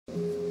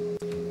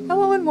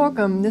Hello and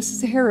welcome. This is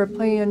Sahara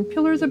playing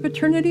Pillars of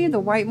Eternity, the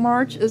White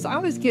March. As I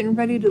was getting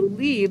ready to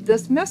leave,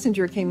 this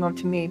messenger came up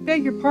to me.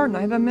 Beg your pardon,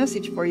 I have a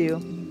message for you.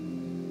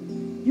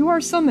 You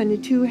are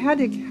summoned to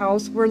Haddock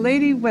House, where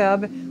Lady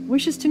Webb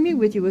wishes to meet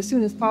with you as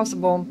soon as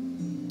possible.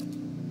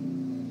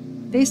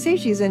 They say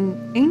she's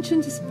an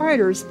ancient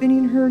spider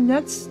spinning her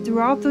nets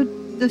throughout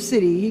the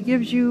city. He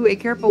gives you a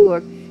careful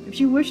look. If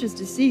she wishes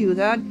to see you,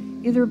 that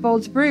either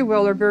bodes very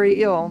well or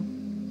very ill.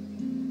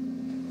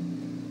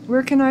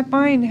 Where can I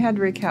find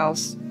Haddock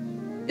House?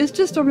 It's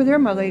just over there,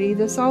 my lady,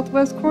 the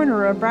southwest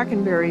corner of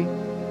Brackenbury.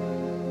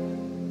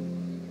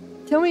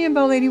 Tell me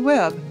about Lady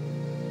Webb.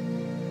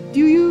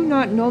 Do you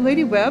not know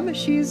Lady Webb?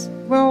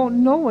 Well,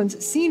 no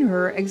one's seen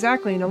her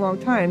exactly in a long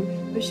time,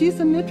 but she's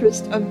the mistress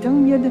of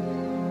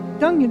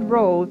Dungyard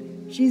Road.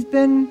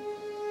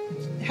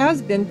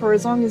 Has been for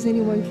as long as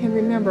anyone can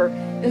remember.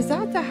 Is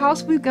that the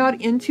house we got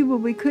into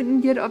when we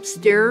couldn't get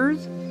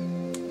upstairs?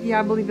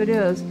 Yeah, I believe it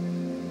is.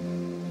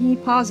 He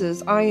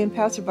pauses, eyeing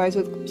passerbys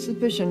with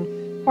suspicion.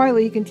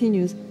 Quietly he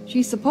continues,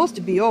 she's supposed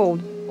to be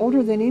old,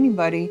 older than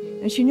anybody,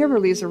 and she never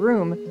leaves her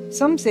room.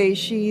 Some say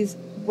she's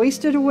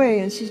wasted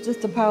away and she's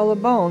just a pile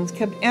of bones,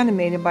 kept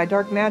animated by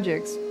dark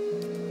magics.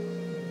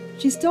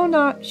 She's still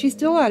at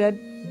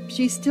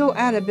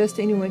it, best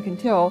anyone can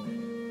tell,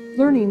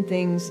 learning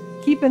things,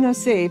 keeping us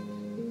safe,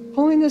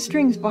 pulling the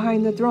strings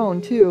behind the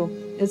throne, too.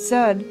 It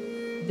said,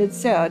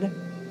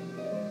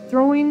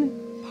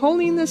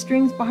 pulling the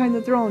strings behind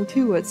the throne,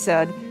 too, it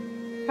said.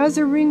 Has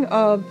a ring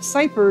of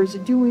ciphers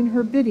doing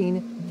her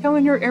bidding,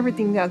 telling her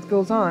everything that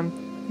goes on.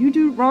 You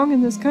do wrong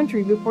in this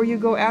country before you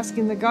go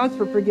asking the gods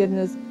for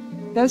forgiveness.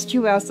 Best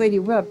you ask Lady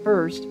Webb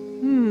first.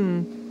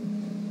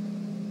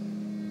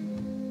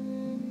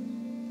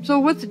 So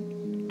what's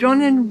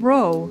done in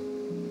row?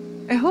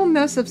 A whole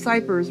mess of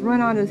ciphers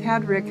run out of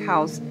Haddock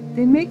House.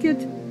 They make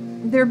it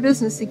their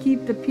business to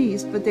keep the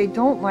peace, but they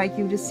don't like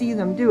you to see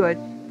them do it.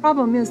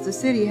 Problems in this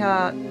city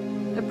have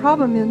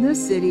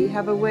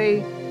a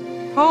way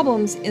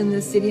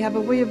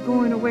of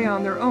going away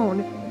on their own,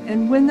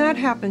 and when that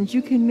happens,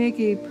 you can make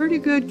a pretty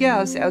good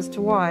guess as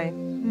to why.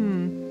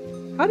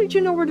 How did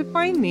you know where to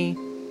find me?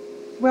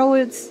 Well,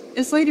 it's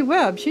Lady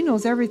Webb. She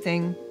knows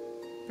everything.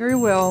 Very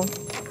well.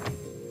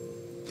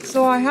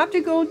 So I have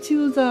to go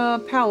to the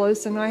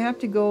palace, and I have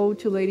to go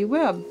to Lady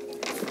Webb.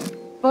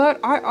 But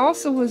I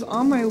also was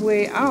on my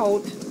way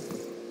out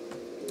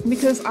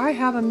because I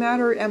have a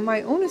matter at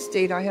my own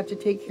estate I have to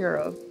take care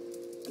of.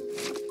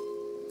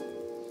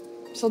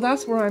 So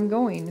that's where I'm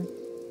going.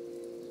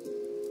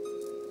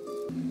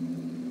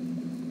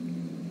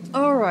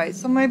 Alright,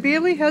 so my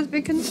Bailey has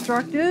been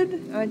constructed.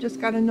 I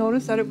just got a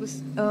notice that it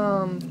was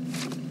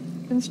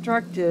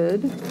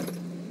constructed.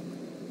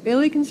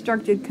 Bailey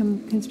constructed,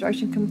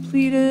 construction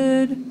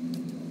completed.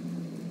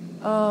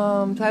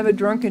 So I have a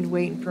drunkard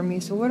waiting for me.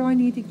 So what do I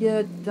need to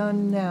get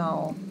done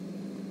now?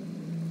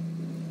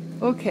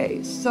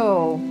 Okay,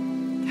 so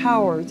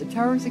towers. The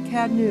towers of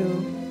Caed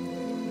Nua.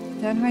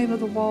 10 height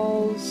of the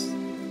walls.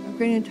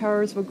 Upgrading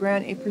towers will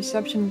grant a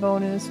perception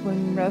bonus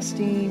when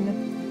resting.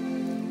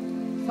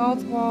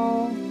 South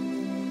wall.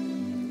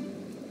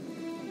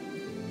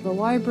 The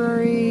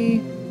library.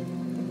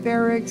 The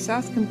barracks.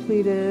 That's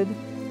completed.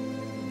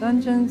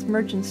 Dungeons,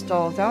 merchant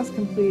stalls. That's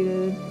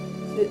completed.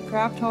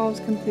 Craft hall is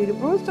completed.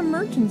 Where's the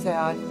merchants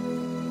at?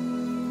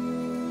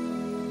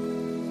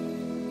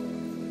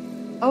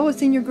 Oh,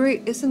 it's in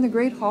the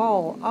Great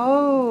Hall.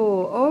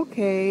 Oh,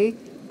 okay.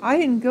 I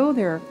didn't go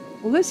there.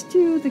 Well, let's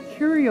do the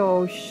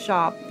curio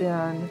shop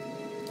then.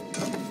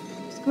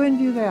 Let's go ahead and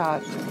do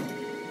that.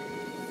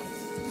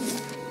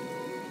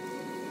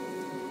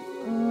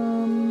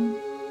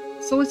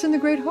 So it's in the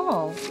Great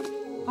Hall.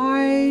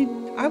 I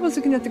was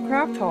looking at the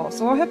craft hall,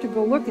 so I'll have to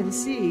go look and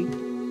see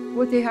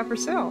what they have for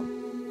sale.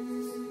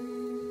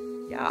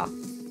 Yeah.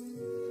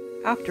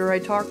 After I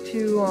talk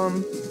to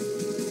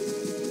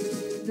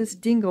this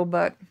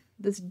dinglebutt,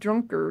 this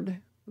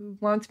drunkard, who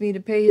wants me to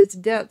pay his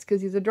debts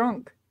because he's a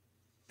drunk.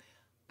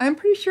 I'm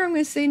pretty sure I'm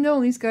going to say no,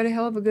 and he's got a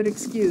hell of a good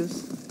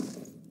excuse.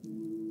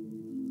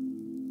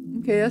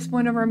 Okay, that's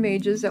one of our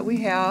mages that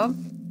we have.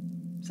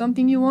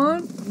 Something you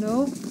want?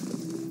 No.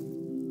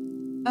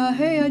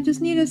 Hey, I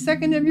just need a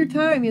second of your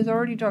time. He's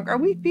already drunk. Are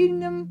we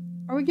feeding him?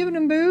 Are we giving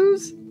him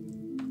booze?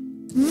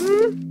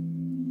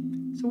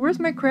 So where's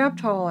my craft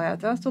hall at?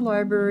 That's the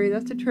library.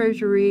 That's the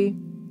treasury.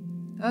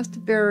 That's the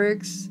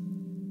barracks.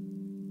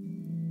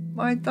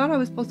 Well, I thought I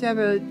was supposed to have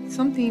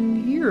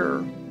something here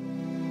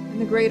in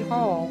the Great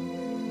Hall.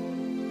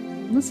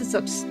 Unless it's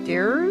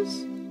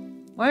upstairs?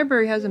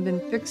 Library hasn't been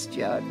fixed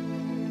yet.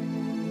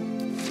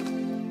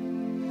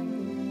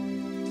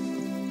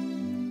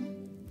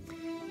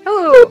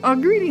 Hello,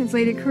 greetings,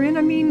 Lady Corinne.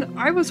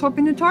 I was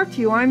hoping to talk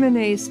to you. I'm in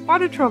a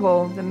spot of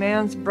trouble. The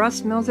man's breath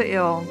smells of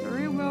ill.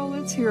 Very well,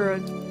 let's hear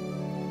it.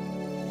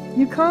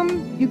 You call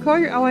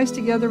your allies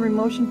together in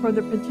motion for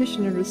the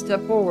petitioner to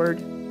step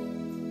forward.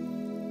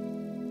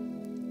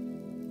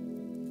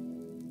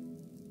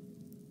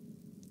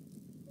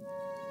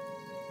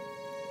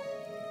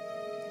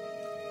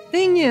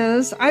 Thing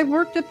is, I've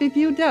worked up a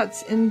few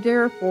debts in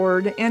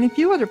Dareford and a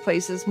few other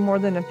places, more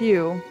than a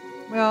few.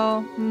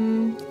 Well,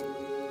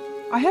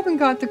 I haven't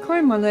got the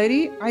coin, my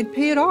lady. I'd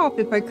pay it off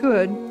if I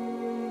could.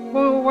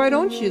 Well, why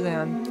don't you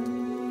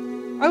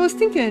then? I was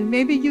thinking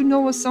maybe you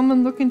know of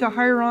someone looking to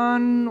hire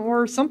on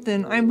or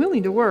something. I'm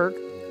willing to work.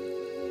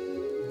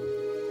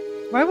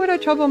 Why would I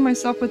trouble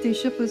myself with these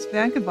shiftless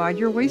vagabond?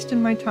 You're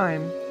wasting my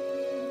time.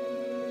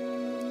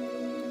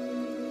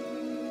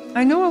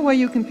 I know a way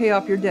you can pay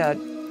off your debt.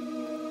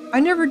 I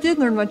never did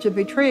learn much of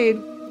a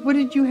trade. What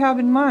did you have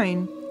in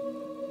mind?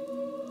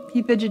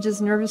 He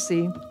fidgets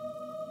nervously.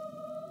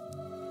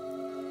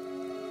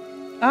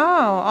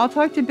 Oh, I'll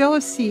talk to Bella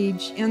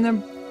Siege in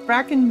the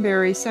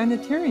Brackenberry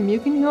Sanitarium. You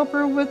can help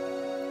her with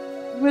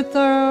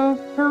her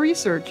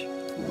research.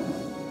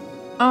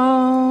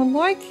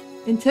 Like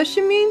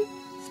Inteshamine?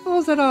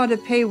 Suppose that ought to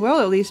pay well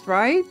at least,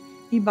 right?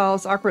 He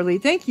bows awkwardly.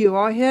 Thank you.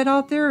 I'll head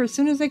out there as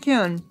soon as I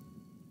can.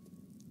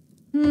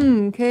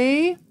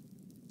 Okay.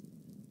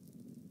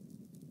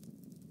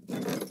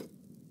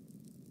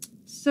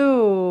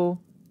 So,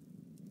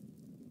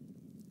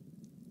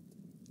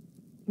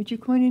 with your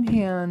coin in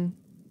hand,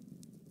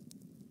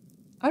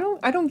 I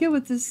don't get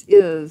what this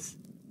is.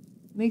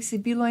 Makes a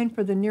beeline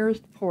for the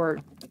nearest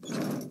port.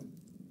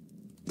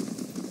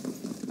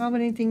 How about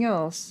anything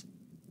else?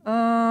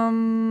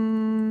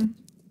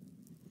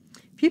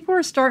 People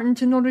are starting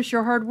to notice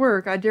your hard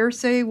work. I dare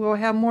say we'll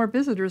have more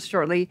visitors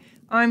shortly.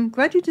 I'm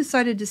glad you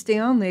decided to stay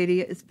on,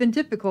 lady. It's been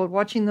difficult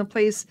watching the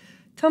place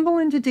tumble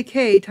into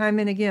decay time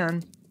and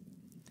again.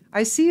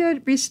 To see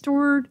it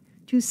restored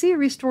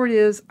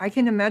is, I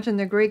can imagine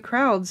the great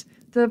crowds,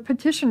 the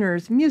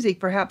petitioners, music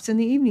perhaps in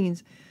the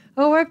evenings.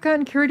 Oh, I've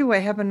gotten carried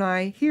away, haven't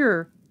I?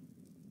 Here's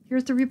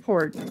the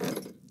report.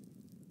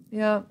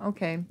 Yeah,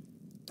 okay.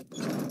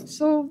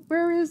 So,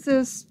 where is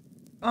this,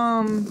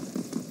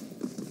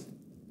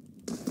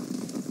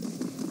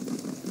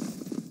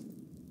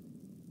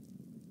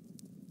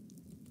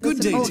 Good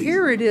day oh, to you.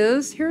 here it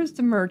is. Here's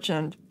the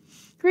merchant.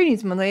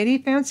 Greetings, my lady.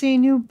 Fancy a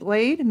new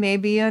blade?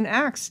 Maybe an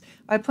axe.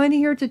 I've plenty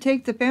here to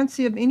take the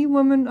fancy of any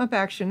woman of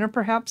action, or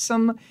perhaps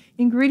some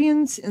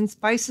ingredients and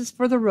spices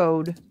for the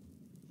road.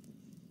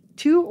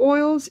 2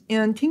 oils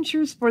and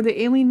tinctures for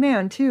the ailing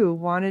man, too.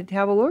 Wanted to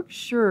have a look?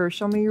 Sure,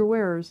 show me your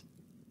wares.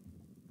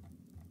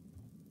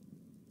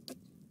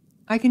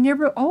 I can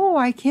never... Oh,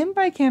 I can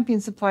buy camping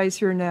supplies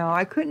here now.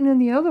 I couldn't in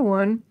the other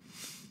one.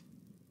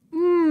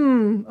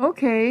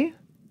 Okay.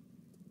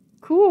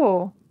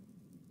 Cool.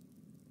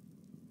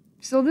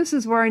 So this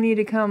is where I need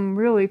to come,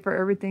 really, for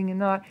everything and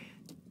not...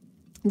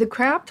 The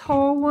Craft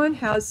Hall one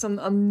has some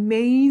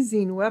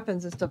amazing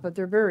weapons and stuff, but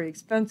they're very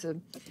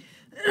expensive.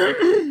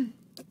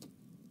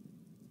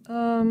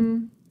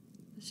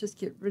 Let's just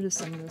get rid of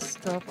some of this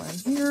stuff on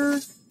here.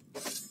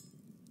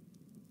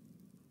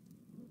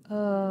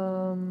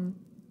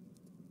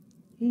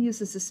 He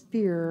uses a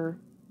spear.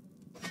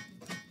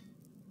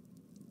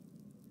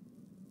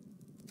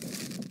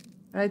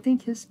 I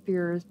think his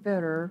spear is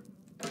better.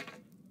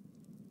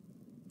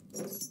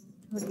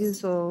 I'll use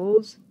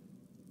those.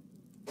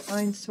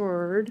 Fine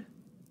sword.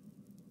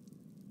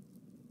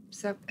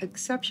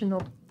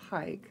 Exceptional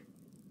pike.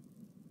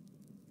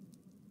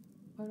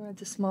 Why do I have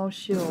the small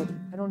shield?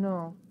 I don't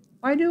know.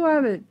 Why do I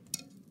have it?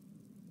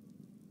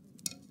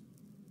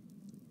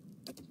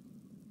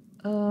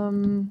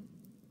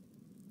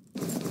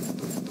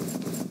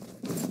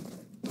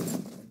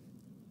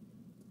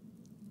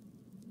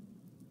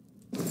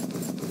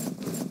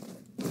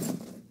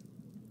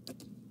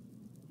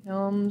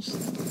 Helms.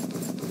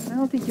 I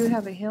don't think you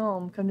have a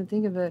helm, come to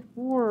think of it.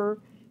 Or,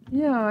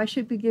 yeah, I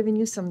should be giving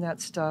you some of that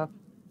stuff.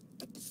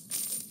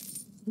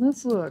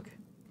 Let's look.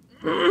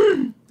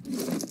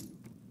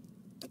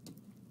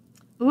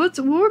 Let's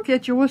look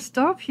at your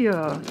stuff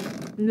here,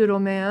 little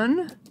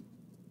man.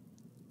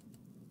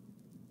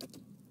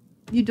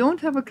 You don't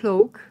have a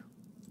cloak.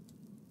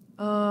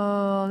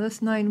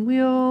 That's 9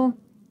 wheel.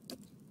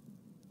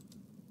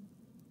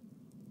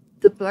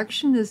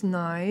 Deflection is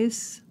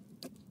nice.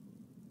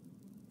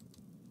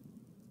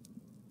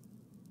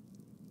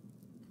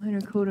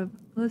 Minor coat of...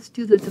 Let's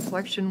do the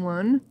deflection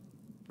one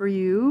for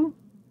you.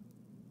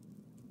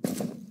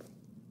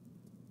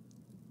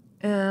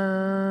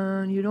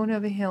 And you don't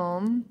have a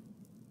helm.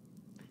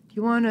 Do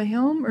you want a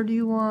helm or do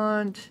you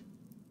want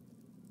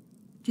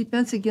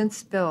defense against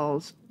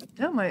spells?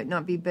 That might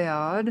not be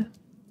bad.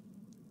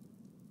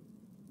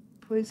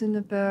 Poison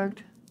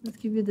effect. Let's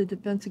give you the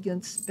defense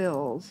against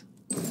spells.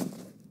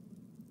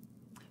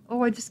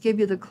 Oh, I just gave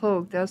you the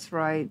cloak. That's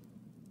right.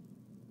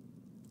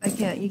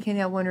 You can't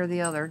have one or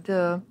the other.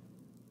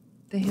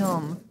 The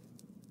helm.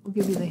 We'll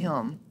give you the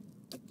helm.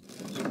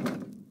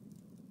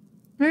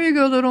 There you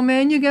go, little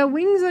man. You got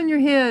wings on your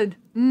head.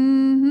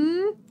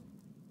 Mm-hmm.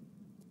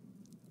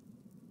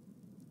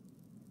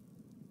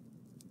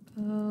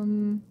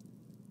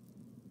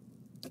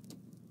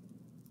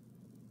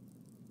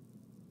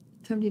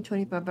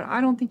 1725, but I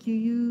don't think you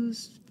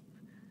used...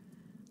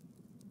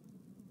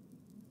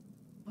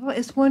 Well,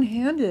 it's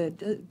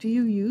one-handed. Do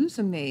you use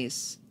a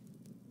mace?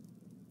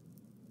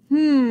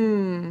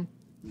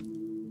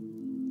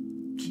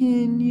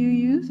 can you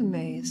use a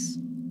mace?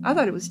 I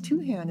thought it was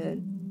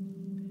two-handed.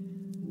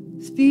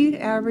 Speed,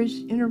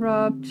 average,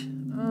 interrupt.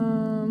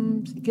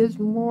 It gives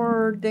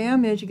more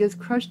damage. It gives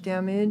crush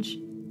damage.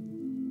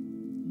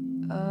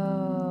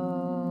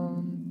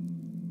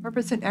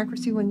 5%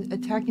 accuracy when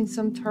attacking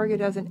some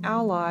target as an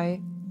ally.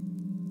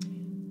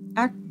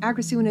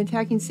 Accuracy when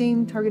attacking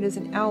same target as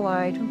an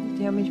ally. 20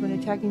 damage when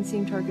attacking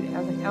same target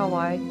as an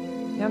ally.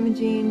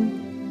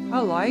 Damaging.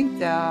 I like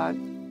that.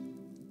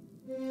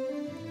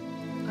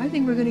 I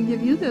think we're going to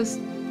give you this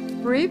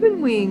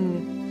Raven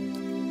Wing.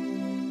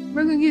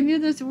 We're going to give you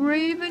this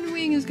Raven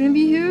Wing. It's going to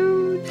be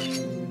huge.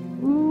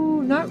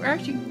 Ooh, not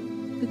actually.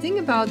 The thing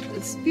about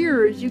the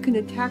spear is you can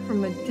attack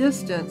from a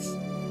distance,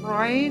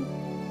 right?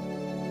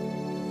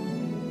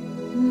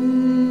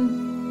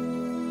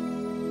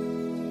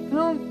 I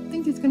don't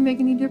think it's going to make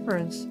any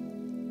difference.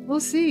 We'll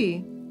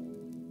see.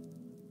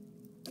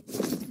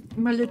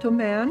 My little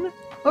man.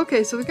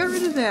 Okay, so we got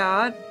rid of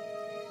that.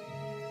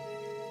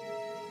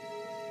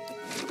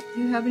 Do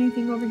you have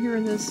anything over here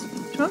in this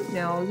trunk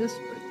now? This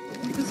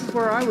is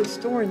where I was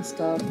storing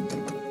stuff.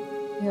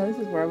 Yeah, this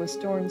is where I was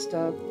storing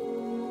stuff.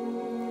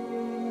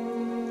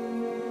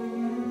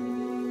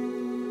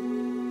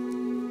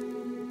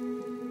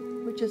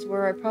 Which is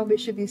where I probably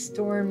should be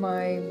storing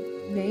my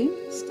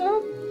main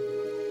stuff.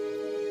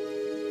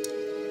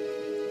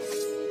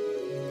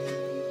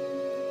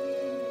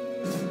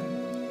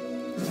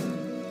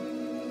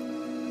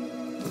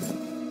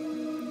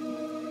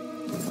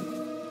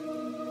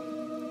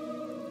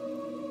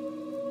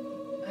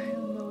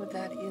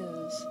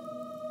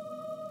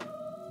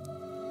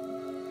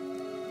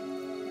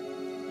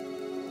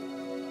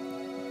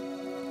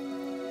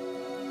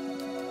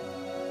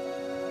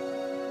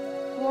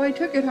 I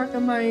took it, how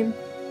come I...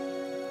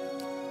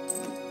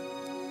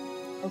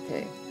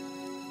 Okay.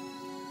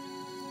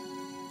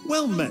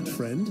 Well met,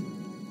 friend.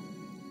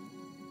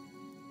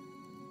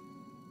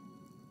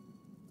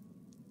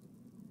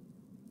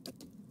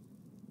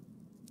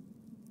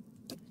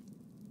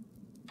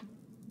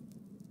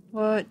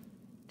 What?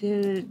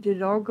 Did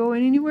it all go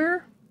in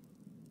anywhere?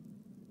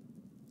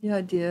 Yeah,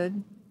 it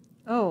did.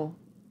 Oh.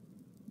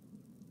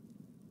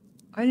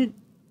 I did...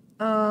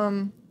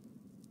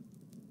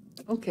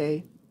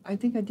 Okay. I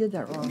think I did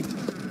that wrong.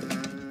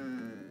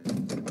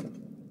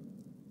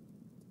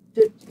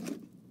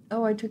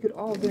 Oh, I took it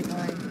all, didn't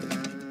I?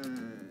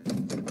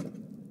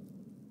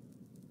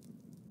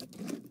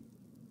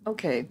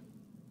 Okay.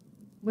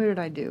 What did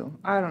I do?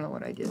 I don't know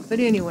what I did.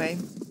 But anyway,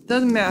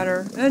 doesn't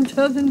matter. It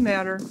doesn't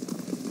matter.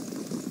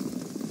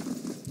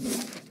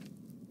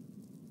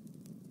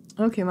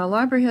 Okay, my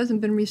library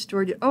hasn't been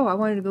restored yet. Oh, I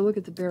wanted to go look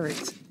at the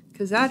barracks.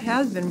 Because that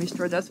has been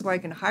restored. That's why I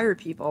can hire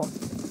people.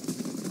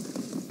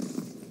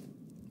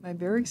 My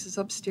barracks is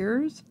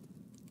upstairs?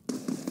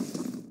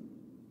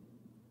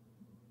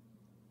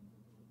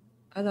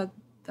 I thought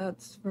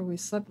that's where we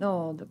slept.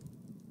 No,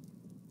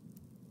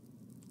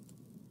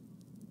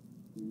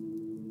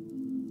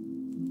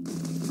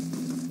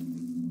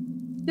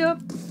 Yep.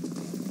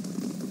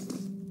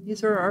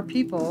 These are our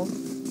people.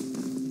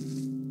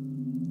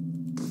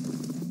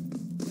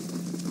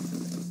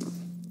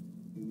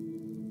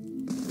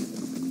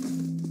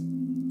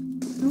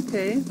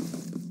 Okay.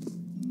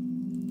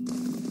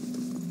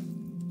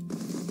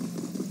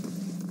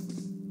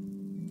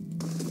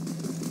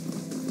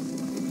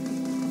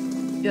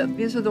 Yep,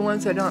 these are the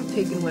ones that I'm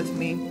taking with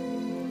me.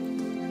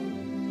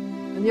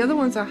 And the other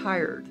ones I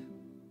hired.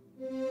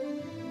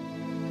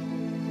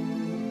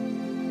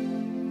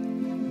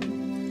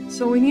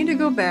 So we need to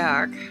go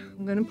back.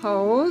 I'm gonna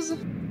pause.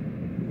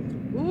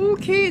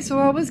 Okay, so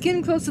I was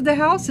getting close to the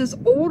house. This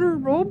older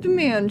robed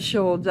man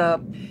showed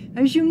up.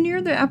 As you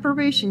near the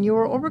apparition, you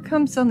are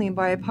overcome suddenly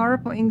by a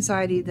powerful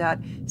anxiety that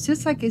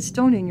sits like a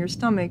stone in your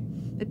stomach.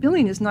 The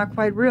feeling is not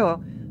quite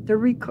real. The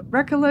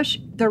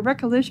recollection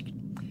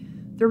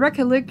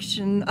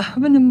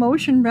of an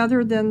emotion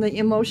rather than the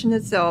emotion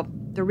itself.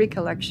 The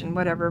recollection,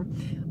 whatever.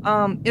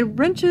 It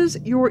wrenches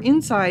your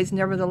insides,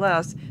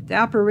 nevertheless. The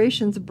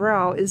apparition's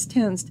brow is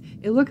tensed,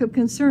 a look of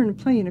concern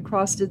playing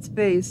across its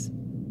face.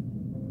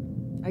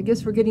 I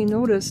guess we're getting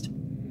noticed.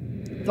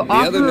 The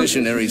other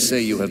missionaries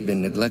say you have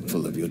been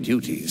neglectful of your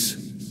duties.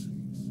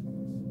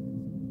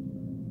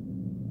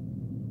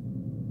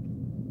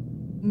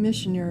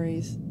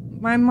 Missionaries.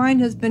 My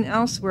mind has been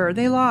elsewhere.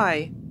 They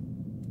lie.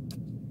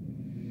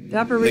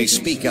 They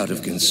speak out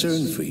of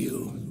concern for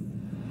you.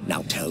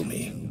 Now tell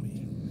me,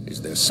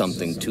 is there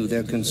something to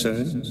their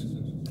concerns?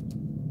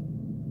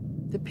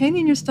 The pain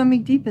in your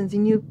stomach deepens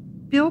and you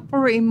feel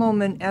for a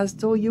moment as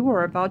though you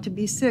are about to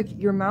be sick.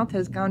 Your mouth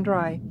has gone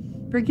dry.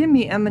 Forgive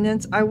me,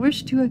 Eminence. I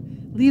wish to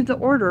leave the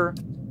order.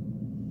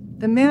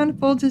 The man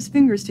folds his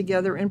fingers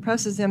together and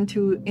presses them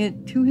to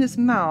his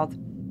mouth,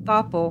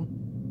 thoughtful.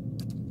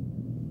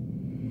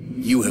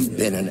 You have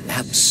been an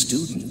apt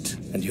student,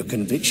 and your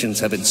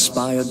convictions have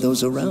inspired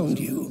those around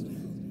you.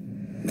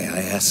 May I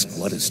ask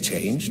what has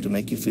changed to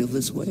make you feel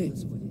this way?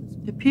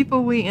 The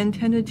people we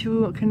intended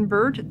to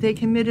convert, they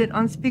committed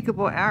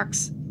unspeakable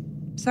acts,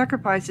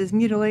 sacrifices,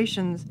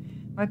 mutilations.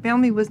 My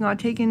family was not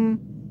taken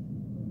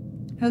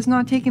has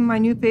not taken my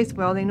new faith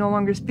well. They no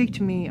longer speak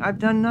to me. I've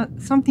done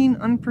something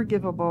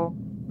unforgivable.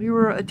 We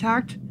were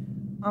attacked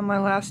on my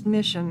last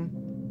mission.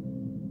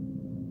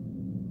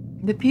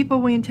 The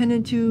people we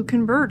intended to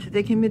convert,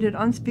 they committed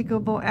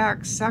unspeakable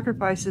acts,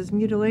 sacrifices,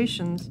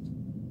 mutilations.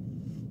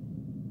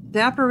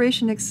 The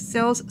apparition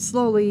exhales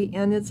slowly,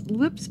 and its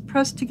lips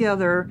pressed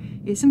together,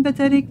 a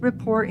sympathetic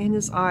report in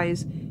his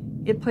eyes.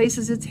 It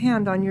places its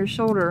hand on your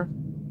shoulder.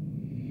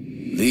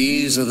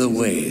 These are the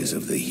ways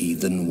of the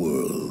heathen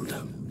world.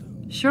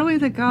 Surely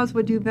the gods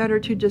would do better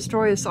to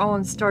destroy us all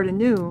and start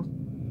anew.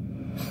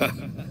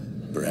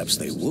 Perhaps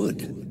they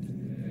would.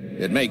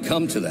 It may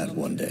come to that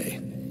one day.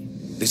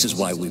 This is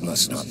why we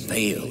must not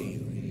fail.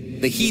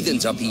 The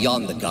heathens are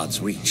beyond the gods'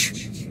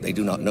 reach. They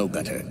do not know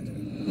better.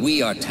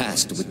 We are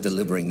tasked with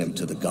delivering them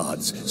to the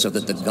gods, so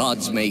that the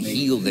gods may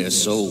heal their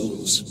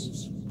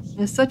souls.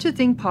 Is such a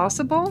thing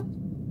possible?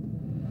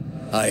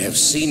 I have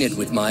seen it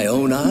with my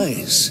own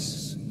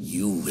eyes.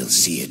 You will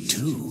see it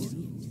too,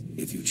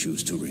 if you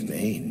choose to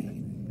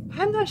remain.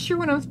 I'm not sure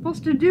what I'm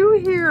supposed to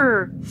do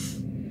here.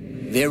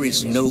 There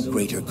is no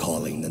greater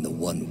calling than the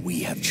one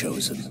we have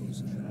chosen.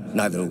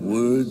 Neither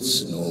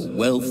words, nor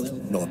wealth,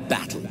 nor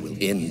battle will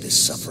end this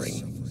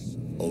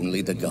suffering.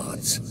 Only the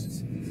gods.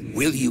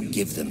 Will you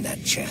give them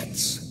that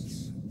chance?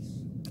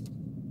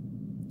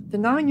 The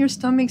knot in your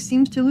stomach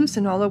seems to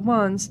loosen all at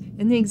once,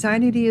 and the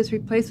anxiety is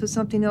replaced with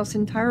something else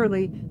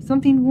entirely,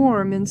 something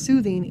warm and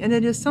soothing, and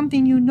it is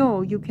something you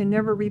know you can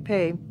never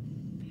repay.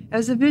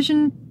 As the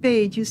vision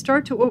fades, you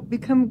start to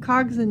become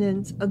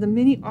cognizant of the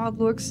many odd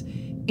looks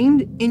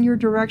aimed in your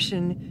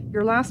direction.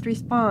 Your last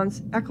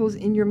response echoes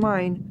in your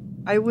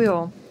mind, I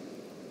will.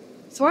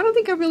 So I don't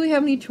think I really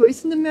have any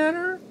choice in the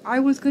matter.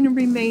 I was going to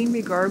remain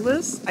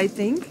regardless, I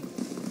think.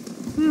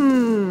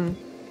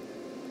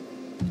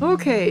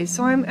 Okay,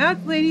 so I'm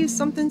at Lady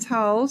Something's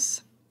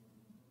house.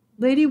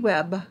 Lady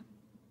Webb.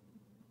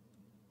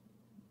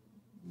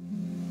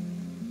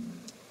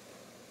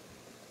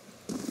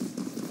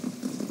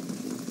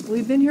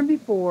 We've been here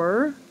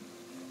before.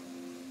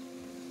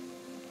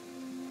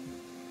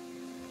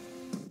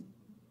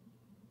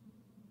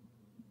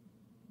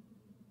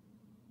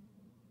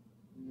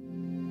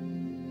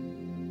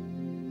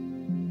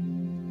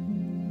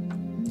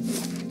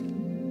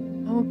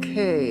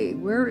 Okay,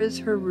 where is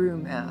her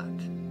room at?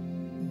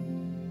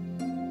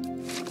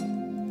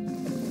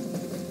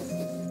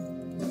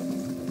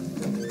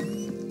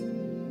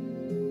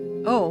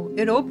 Oh,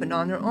 it opened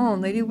on her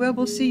own. Lady Webb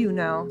will see you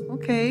now.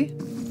 Okay.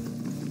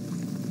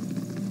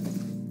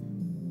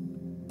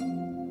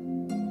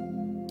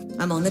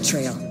 I'm on the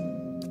trail.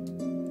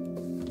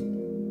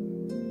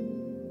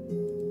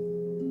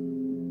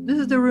 This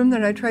is the room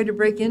that I tried to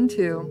break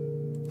into.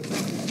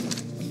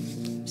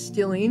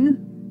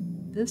 Stealing.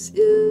 This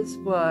is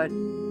what?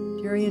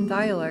 Darien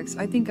dialects.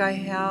 I think I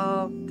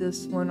have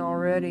this one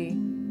already.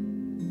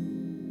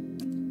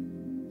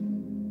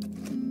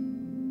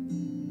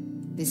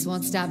 This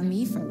won't stop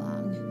me for long.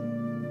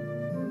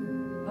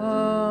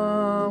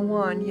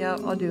 One. Yeah,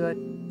 I'll do it.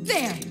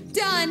 There!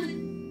 Done!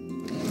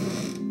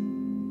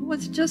 Oh,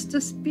 it's just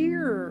a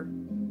spear.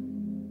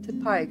 To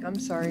Pike, I'm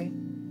sorry.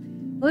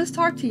 Let's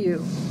talk to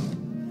you.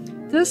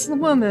 This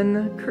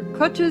woman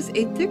clutches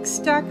a thick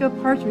stack of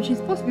parchment. She's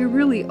supposed to be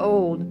really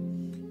old.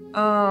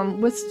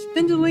 With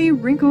spindly,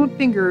 wrinkled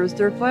fingers,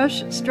 their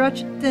flesh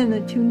stretched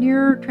thin to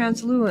near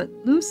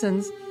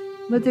translucence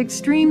with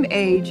extreme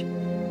age,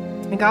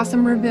 a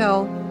gossamer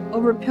veil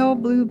over pale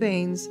blue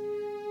veins.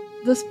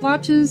 The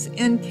splotches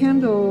and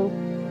candle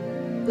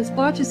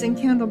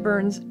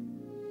burns.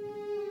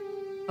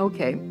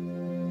 Okay.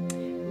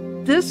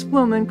 This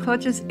woman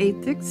clutches a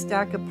thick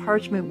stack of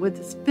parchment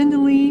with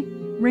spindly,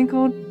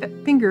 wrinkled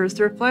fingers,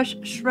 their flesh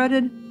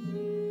stretched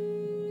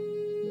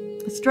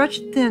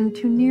thin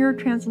to near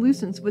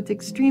translucence with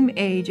extreme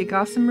age, a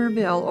gossamer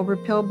veil over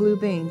pale blue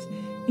veins.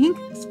 Ink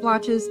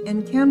splotches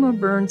and candle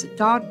burns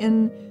dot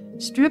and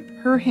stripe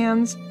her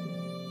hands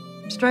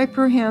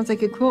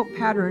like a quilt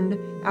patterned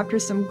after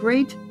some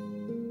great,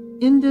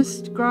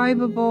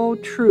 indescribable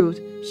truth.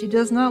 She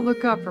does not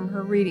look up from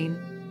her reading.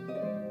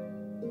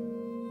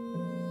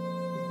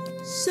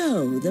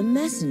 So, the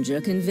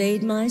messenger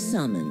conveyed my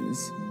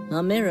summons.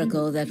 A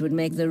miracle that would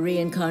make the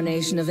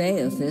reincarnation of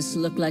Aethys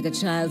look like a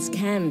child's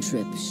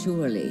cantrip,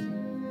 surely.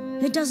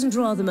 It doesn't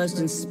draw the most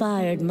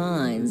inspired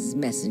minds,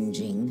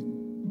 messaging.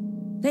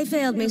 They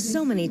failed me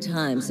so many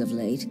times of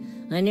late,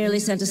 I nearly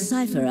sent a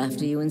cipher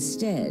after you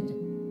instead.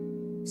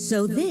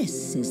 So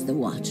this is the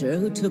Watcher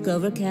who took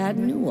over Caed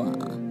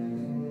Nua.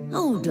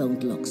 Oh,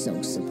 don't look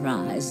so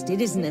surprised.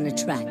 It isn't an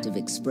attractive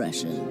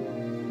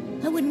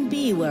expression. I wouldn't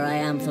be where I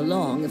am for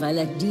long if I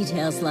let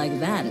details like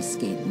that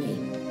escape me.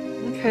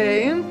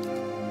 Okay.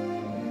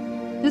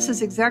 This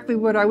is exactly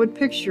what I would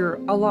picture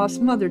a lost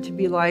mother to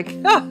be like.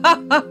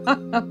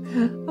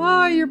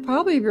 Ah, you're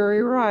probably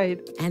very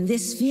right. And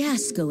this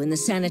fiasco in the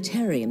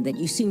sanitarium that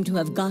you seem to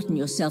have gotten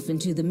yourself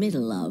into the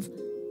middle of.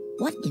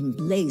 What in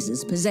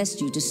blazes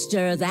possessed you to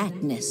stir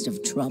that nest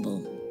of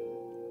trouble?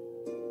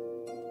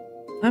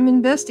 I'm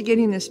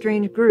investigating a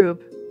strange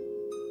group.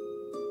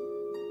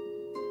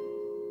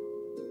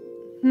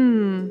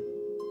 Well,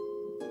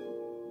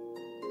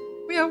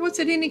 what's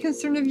it any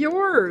concern of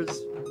yours,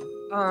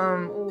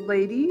 old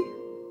lady?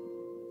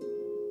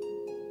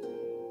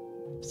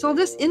 So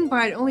this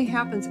invite only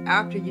happens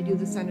after you do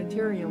the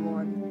sanitarium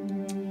one.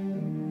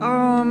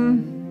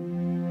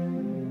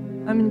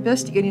 I'm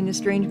investigating a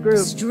strange group.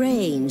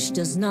 Strange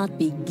does not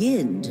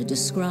begin to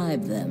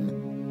describe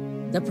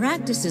them. The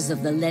practices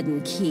of the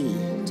Leaden Key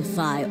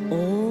defy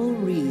all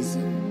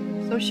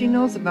reason. So she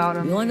knows about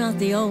them. You're not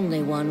the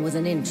only one with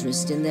an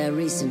interest in their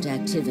recent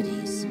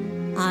activities.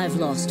 I've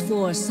lost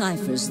 4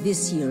 ciphers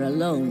this year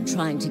alone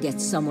trying to get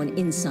someone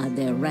inside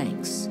their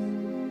ranks.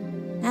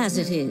 As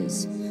it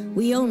is,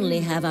 we only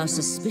have our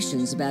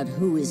suspicions about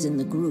who is in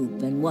the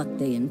group and what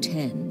they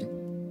intend,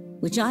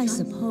 which I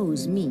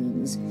suppose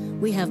means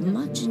we have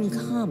much in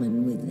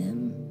common with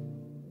them.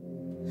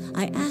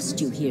 I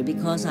asked you here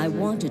because I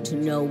wanted to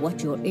know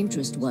what your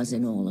interest was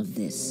in all of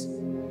this.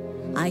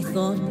 I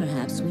thought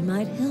perhaps we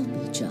might help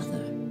each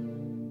other.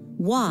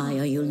 Why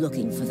are you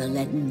looking for the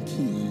Leaden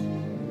Key?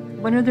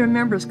 One of their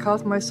members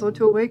caused my soul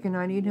to awaken.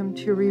 I need him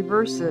to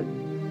reverse it.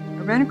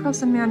 I ran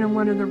across a man in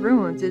one of the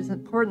ruins. It's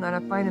important that I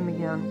find him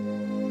again.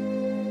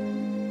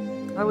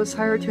 I was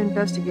hired to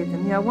investigate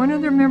them. Yeah, one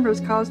of their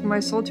members caused my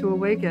soul to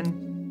awaken.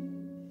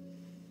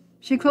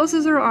 She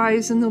closes her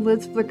eyes and the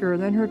lids flicker.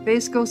 Then her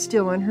face goes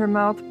still and her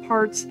mouth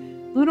parts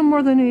little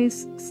more than a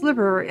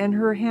sliver, and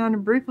her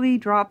hand briefly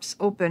drops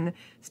open,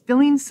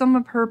 spilling some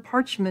of her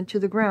parchment to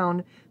the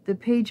ground, the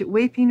page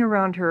waving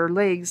around her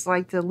legs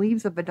like the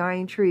leaves of a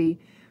dying tree.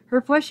 Her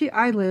fleshy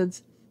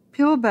eyelids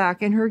peel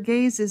back, and her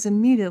gaze is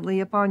immediately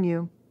upon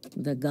you.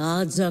 The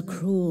gods are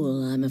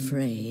cruel, I'm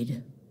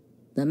afraid.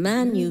 The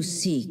man you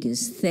seek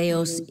is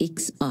Theos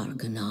Ix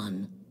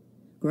Arcanon,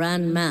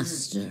 Grand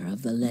Master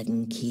of the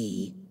Leaden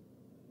Key.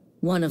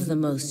 One of the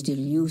most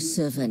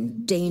elusive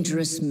and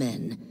dangerous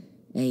men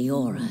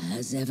Eora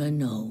has ever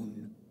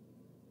known.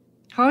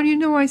 How do you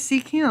know I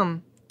seek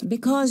him?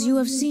 Because you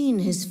have seen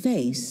his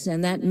face,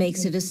 and that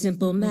makes it a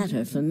simple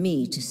matter for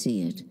me to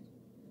see it.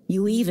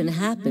 You even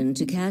happened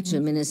to catch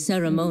him in his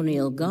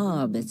ceremonial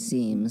garb, it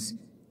seems.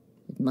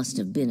 It must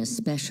have been a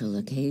special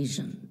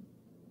occasion.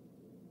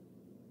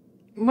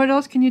 What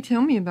else can you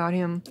tell me about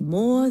him?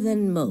 More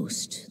than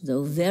most,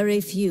 though very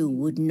few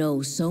would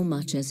know so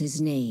much as his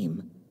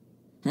name.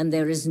 And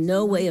there is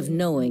no way of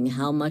knowing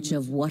how much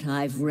of what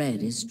I've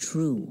read is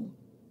true.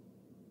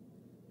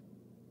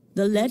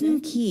 The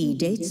Leaden Key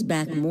dates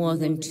back more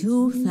than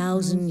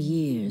 2,000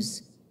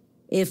 years.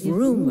 If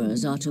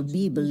rumors are to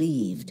be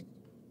believed,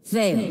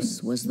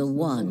 Theos was the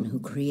one who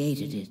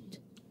created it.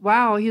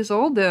 Wow, he's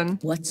old then.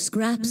 What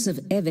scraps of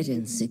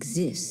evidence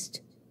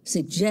exist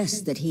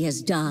suggest that he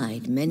has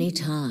died many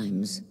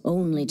times,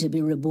 only to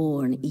be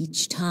reborn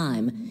each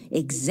time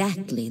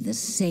exactly the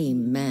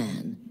same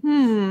man.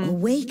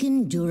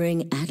 Awakened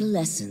during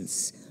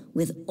adolescence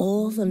with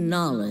all the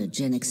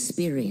knowledge and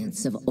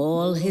experience of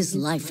all his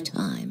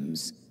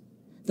lifetimes.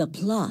 The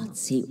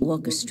plots he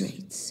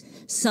orchestrates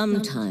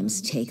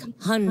sometimes take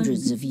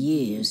hundreds of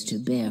years to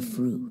bear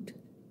fruit.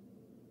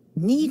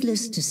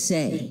 Needless to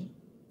say,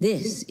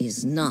 this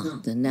is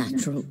not the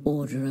natural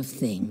order of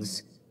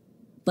things.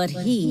 But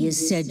he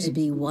is said to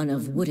be one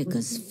of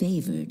Whitaker's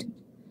favored,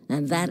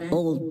 and that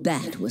old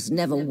bat was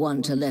never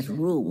one to let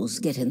rules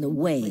get in the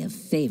way of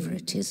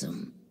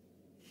favoritism.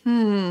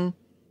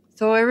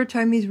 So every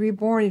time he's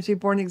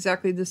reborn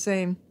exactly the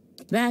same.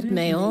 That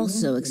may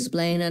also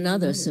explain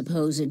another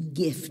supposed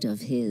gift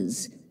of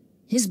his.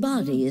 His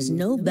body is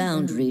no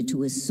boundary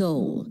to his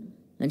soul,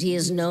 and he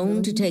is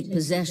known to take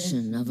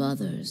possession of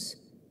others,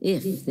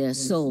 if their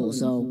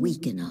souls are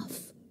weak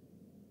enough.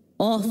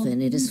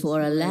 Often it is for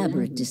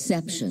elaborate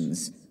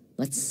deceptions,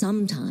 but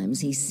sometimes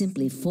he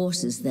simply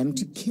forces them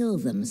to kill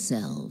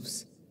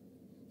themselves.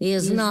 He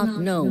is not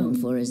known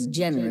for his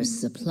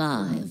generous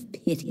supply of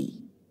pity.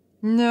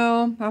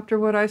 No, after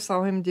what I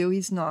saw him do,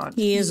 he's not.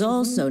 He is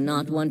also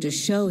not one to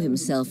show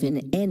himself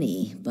in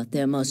any but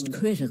their most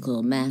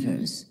critical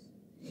matters.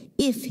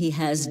 If he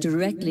has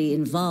directly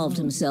involved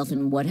himself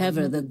in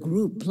whatever the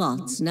group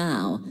plots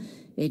now,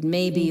 it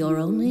may be your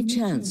only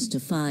chance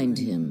to find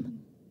him.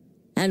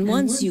 And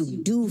once you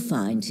do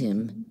find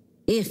him,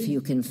 if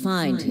you can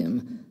find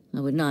him,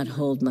 I would not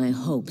hold my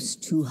hopes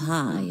too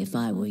high if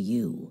I were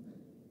you.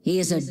 He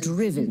is a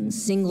driven,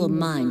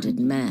 single-minded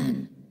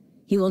man.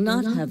 He will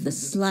not have the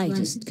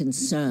slightest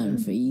concern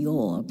for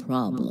your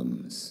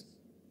problems.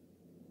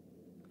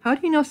 How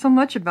do you know so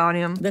much about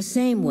him? The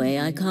same way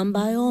I come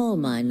by all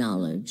my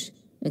knowledge.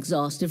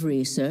 Exhaustive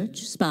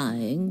research,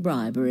 spying,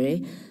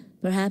 bribery,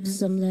 perhaps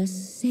some less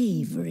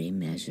savory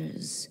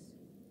measures.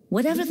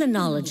 Whatever the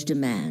knowledge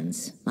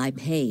demands, I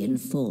pay in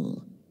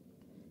full.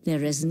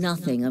 There is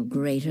nothing of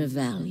greater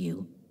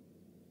value.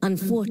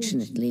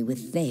 Unfortunately,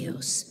 with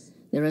Theos,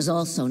 there is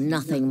also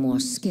nothing more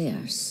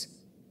scarce.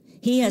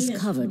 He has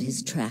covered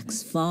his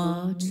tracks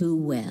far too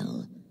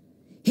well.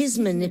 His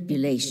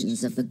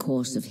manipulations of the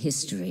course of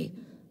history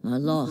are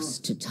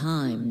lost to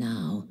time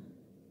now,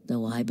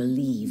 though I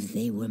believe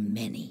they were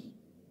many.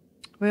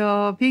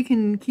 Well, if he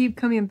can keep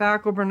coming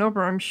back over and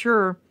over, I'm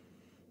sure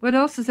What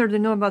else is there to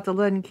know about the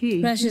Leaden Key?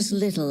 Precious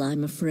little,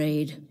 I'm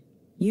afraid.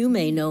 You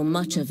may know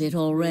much of it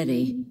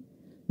already.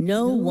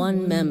 No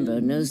one member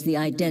knows the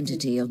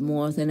identity of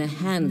more than a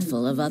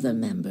handful of other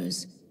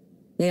members.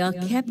 They are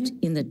kept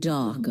in the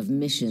dark of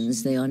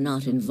missions they are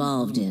not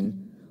involved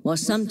in, or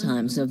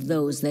sometimes of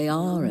those they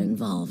are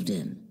involved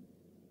in.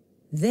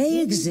 They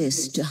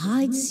exist to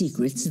hide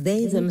secrets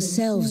they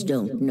themselves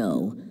don't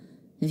know.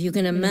 If you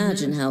can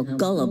imagine how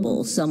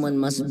gullible someone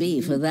must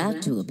be for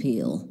that to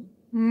appeal.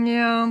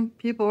 Yeah,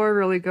 people are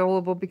really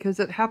gullible because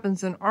it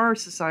happens in our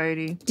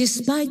society.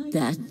 Despite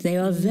that, they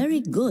are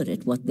very good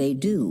at what they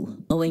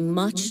do, owing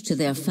much to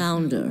their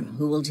founder,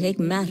 who will take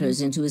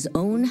matters into his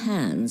own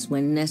hands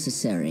when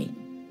necessary.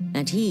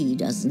 And he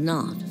does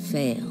not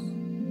fail.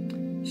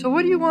 So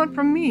what do you want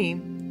from me?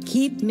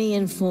 Keep me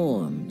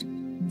informed.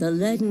 The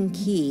Leaden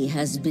Key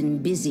has been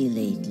busy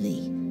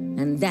lately,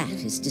 and that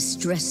is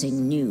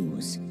distressing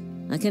news.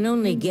 I can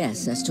only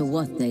guess as to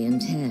what they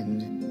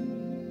intend.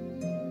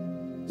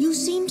 You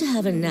seem to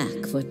have a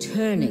knack for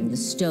turning the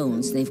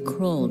stones they've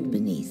crawled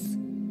beneath.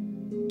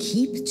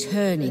 Keep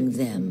turning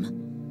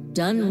them.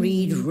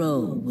 Dunreed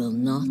Row will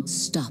not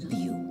stop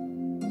you.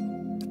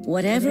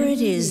 Whatever it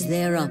is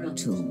they're up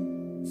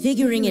to,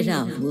 figuring it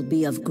out will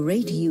be of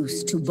great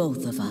use to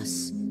both of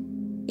us.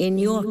 In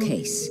your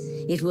case,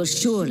 it will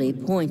surely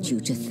point you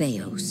to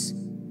Theos.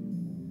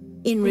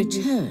 In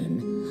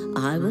return,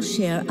 I will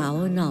share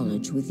our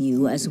knowledge with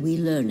you as we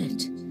learn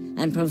it,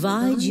 and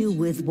provide you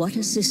with what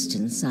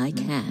assistance I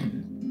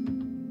can.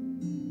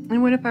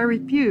 And what if I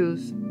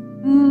refuse?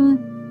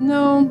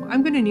 No,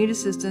 I'm gonna need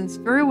assistance.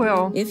 Very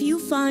well. If you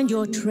find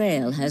your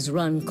trail has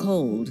run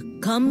cold,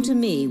 come to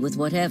me with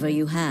whatever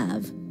you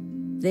have.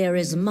 There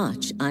is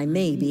much I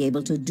may be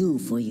able to do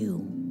for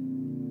you.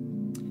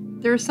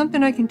 There's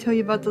something I can tell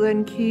you about the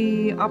Leaden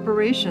Key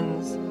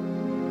operations.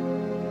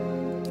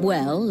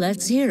 Well,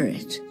 let's hear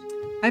it.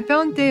 I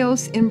found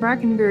Theos in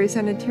Brackenberry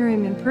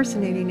Sanitarium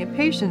impersonating a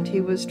patient.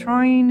 He was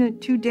trying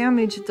to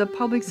damage the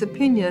public's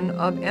opinion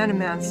of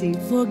animancy.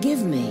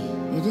 Forgive me.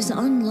 It is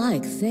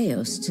unlike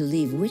Theos to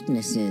leave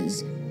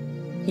witnesses.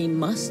 He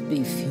must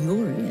be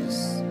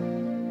furious.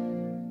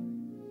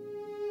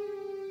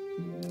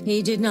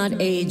 He did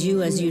not aid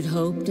you as you'd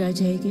hoped, I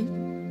take it?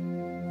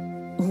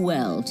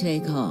 Well,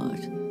 take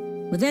heart.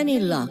 With any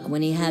luck,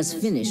 when he has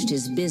finished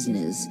his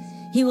business,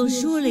 he will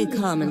surely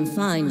come and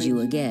find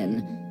you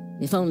again.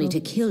 If only to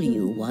kill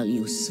you while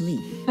you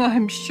sleep.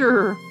 I'm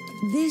sure.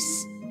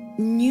 This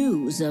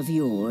news of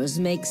yours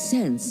makes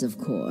sense, of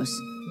course.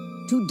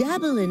 To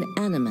dabble in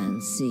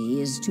animancy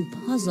is to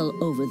puzzle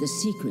over the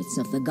secrets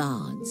of the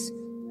gods.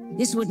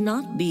 This would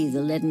not be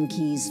the Leaden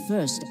Key's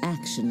first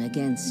action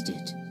against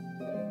it.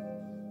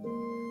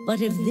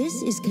 But if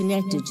this is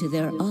connected to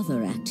their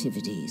other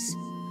activities,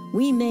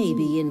 we may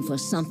be in for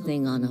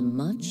something on a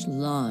much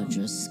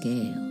larger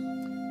scale.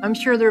 I'm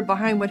sure they're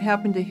behind what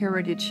happened to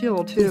Heritage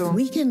Hill, too. If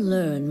we can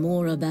learn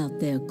more about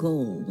their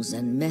goals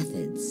and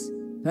methods,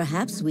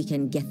 perhaps we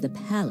can get the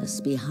palace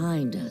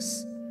behind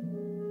us.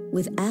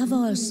 With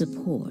Avar's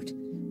support,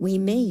 we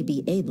may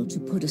be able to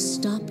put a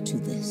stop to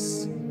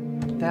this.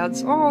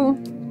 That's all.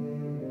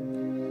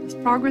 This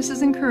progress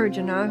is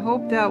encouraging. I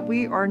hope that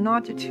we are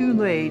not too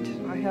late.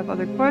 I have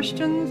other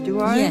questions,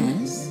 do I?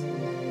 Yes?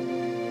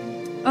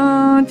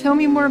 Tell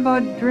me more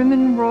about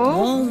Drimmon Roll?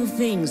 All the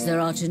things there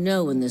are to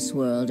know in this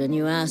world, and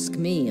you ask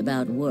me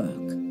about work.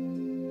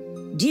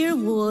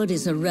 Deerwood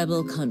is a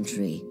rebel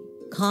country.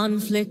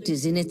 Conflict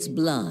is in its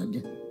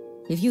blood.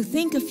 If you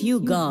think a few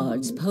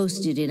guards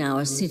posted in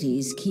our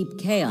cities keep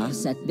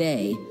chaos at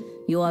bay,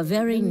 you are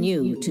very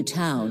new to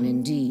town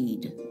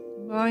indeed.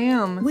 I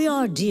am. We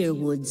are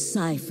Deerwood's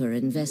cipher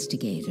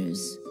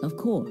investigators, of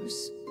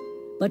course.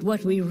 But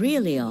what we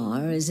really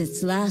are is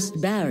its last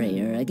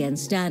barrier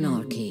against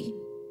anarchy.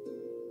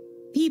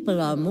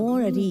 People are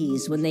more at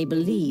ease when they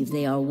believe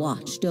they are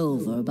watched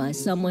over by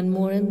someone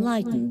more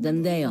enlightened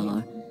than they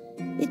are.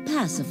 It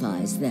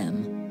pacifies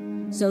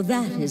them. So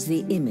that is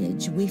the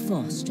image we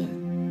foster.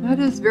 That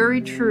is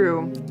very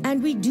true.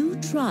 And we do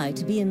try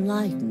to be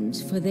enlightened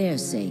for their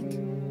sake.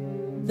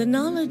 The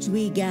knowledge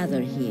we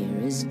gather here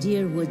is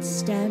Deerwood's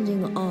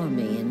standing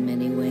army in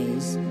many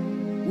ways.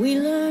 We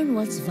learn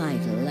what's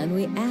vital and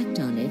we act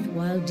on it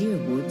while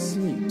Deerwood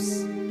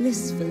sleeps,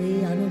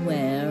 blissfully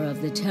unaware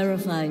of the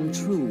terrifying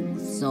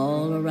truths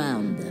all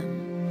around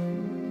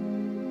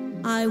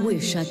them. I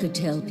wish I could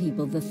tell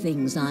people the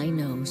things I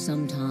know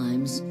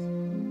sometimes.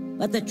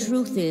 But the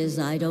truth is,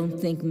 I don't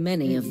think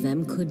many of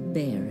them could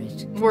bear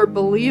it. Or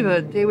believe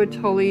it. They would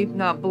totally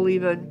not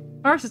believe it.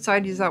 Our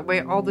society is that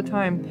way all the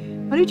time.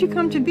 How did you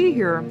come to be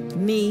here?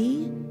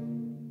 Me?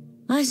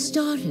 I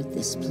started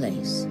this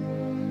place.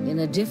 In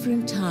a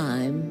different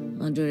time,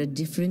 under a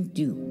different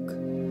duke.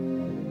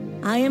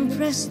 I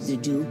impressed the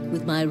duke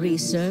with my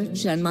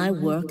research and my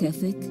work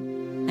ethic,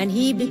 and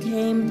he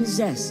became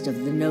possessed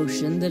of the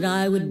notion that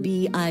I would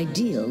be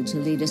ideal to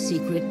lead a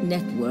secret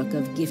network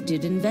of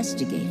gifted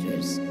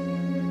investigators.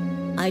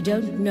 I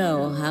don't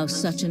know how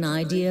such an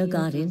idea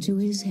got into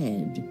his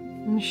head.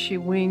 She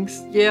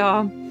winks.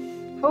 Yeah.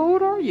 How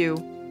old are you?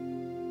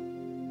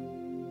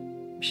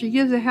 She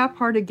gives a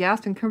half-hearted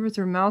gasp and covers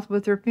her mouth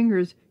with her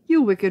fingers.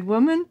 You wicked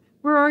woman!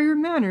 Where are your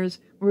manners?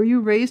 Were you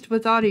raised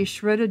without a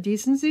shred of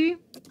decency?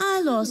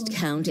 I lost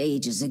count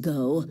ages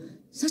ago.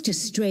 Such a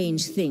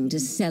strange thing to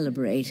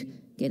celebrate,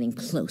 getting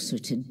closer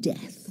to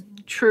death.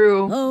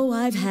 True. Oh,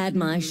 I've had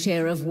my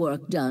share of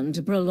work done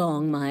to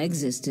prolong my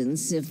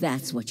existence, if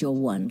that's what you're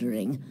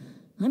wondering.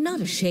 I'm not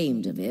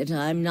ashamed of it.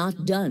 I'm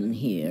not done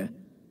here.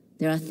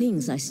 There are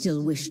things I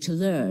still wish to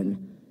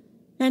learn.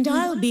 And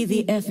I'll be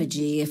the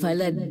effigy if I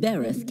let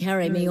Bereth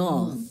carry me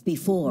off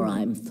before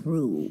I'm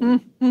through.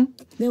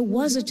 There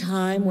was a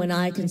time when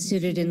I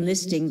considered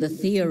enlisting the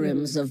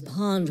theorems of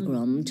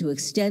Pondgrum to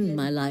extend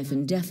my life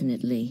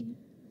indefinitely.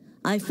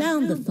 I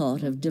found the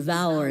thought of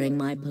devouring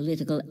my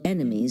political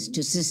enemies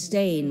to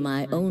sustain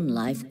my own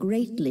life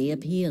greatly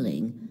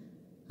appealing.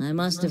 I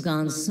must have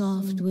gone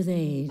soft with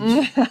age.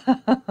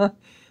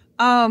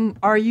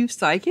 Are you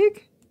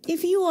psychic?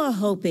 If you are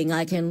hoping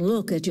I can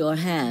look at your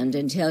hand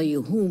and tell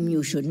you whom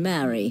you should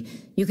marry,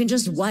 you can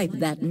just wipe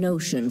that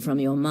notion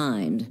from your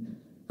mind.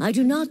 I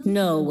do not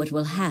know what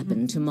will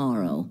happen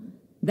tomorrow.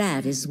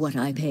 That is what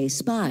I pay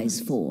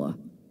spies for.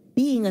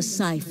 Being a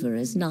cipher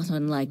is not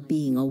unlike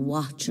being a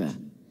watcher.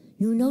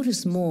 You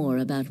notice more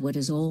about what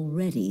is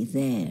already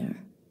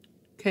there.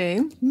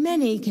 Okay.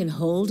 Many can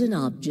hold an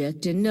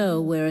object and know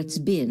where it's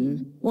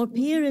been, or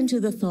peer into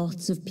the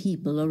thoughts of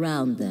people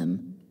around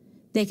them.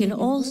 They can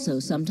also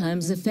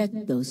sometimes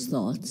affect those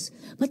thoughts,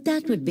 but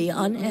that would be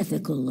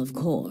unethical, of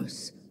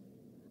course.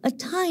 A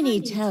tiny,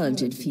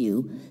 talented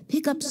few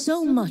pick up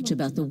so much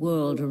about the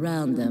world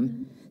around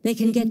them, they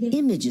can get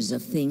images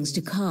of things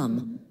to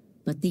come,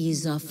 but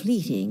these are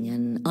fleeting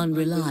and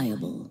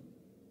unreliable.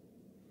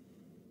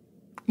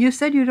 You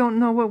said you don't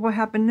know what will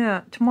happen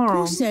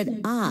tomorrow. Who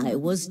said I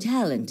was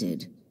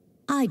talented?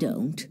 I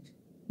don't.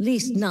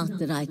 Least not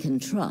that I can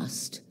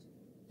trust.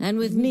 And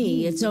with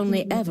me, it's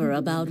only ever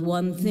about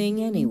one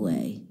thing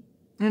anyway.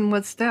 And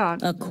what's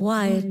that? A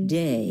quiet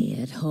day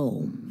at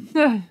home.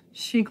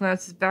 She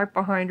glances back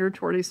behind her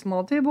toward a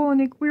small table, and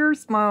a queer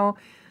smile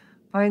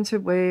finds her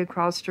way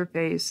across her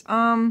face.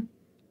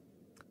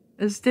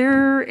 Is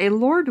there a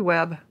Lord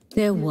Webb?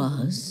 There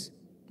was.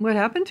 What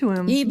happened to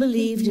him? He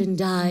believed in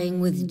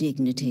dying with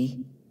dignity.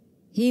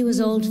 He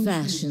was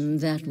old-fashioned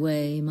that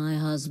way, my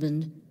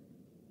husband.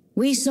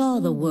 We saw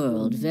the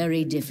world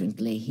very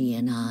differently, he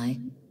and I.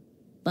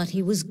 But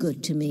he was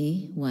good to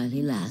me while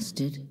he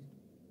lasted.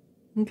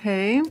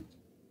 Okay.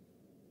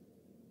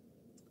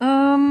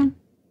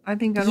 I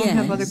think I don't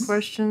have other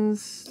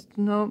questions.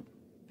 Nope.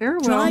 Very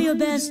well. Try your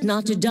best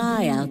not to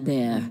die out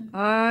there.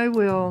 I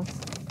will.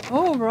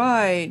 All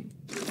right.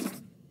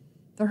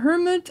 The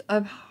Hermit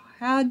of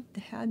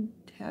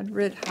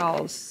Hadrit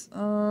House.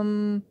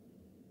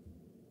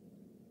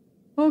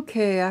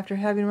 Okay, after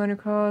having run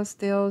across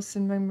Dales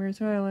and Memories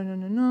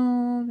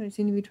Island, they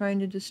seem to be trying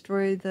to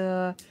destroy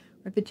the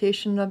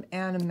reputation of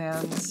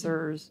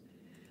animancers.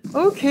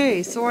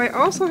 Okay, so I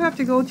also have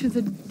to go to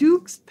the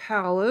Duke's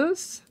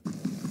Palace.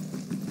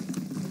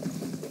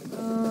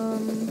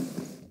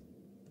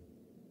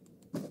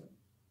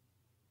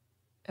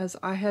 As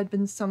I had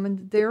been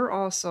summoned there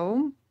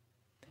also.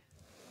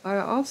 I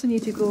also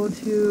need to go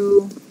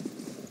to...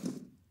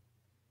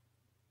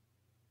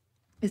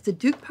 Is the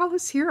Duke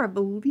Palace here? I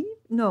believe...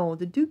 No,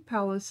 the Duke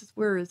Palace is...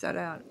 Where is that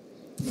at?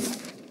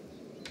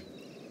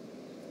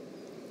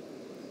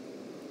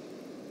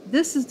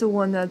 This is the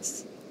one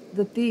that's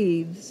the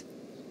thieves.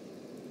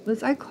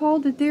 Was I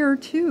called it there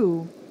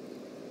too?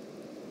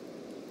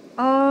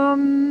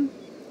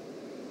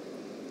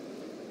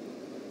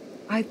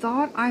 I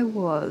thought I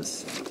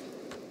was.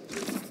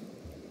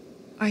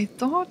 That's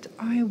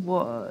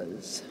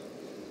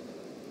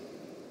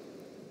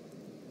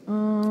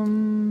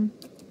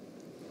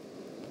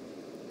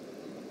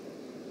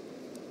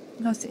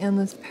the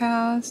Endless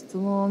Past, the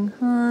Long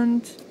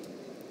Hunt.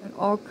 At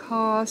all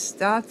costs,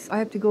 that's... I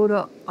have to go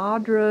to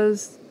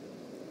Audra's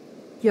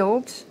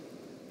Guilt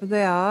for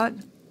that.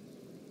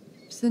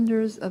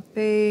 Cinders of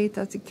Faith,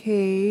 that's a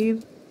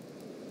cave.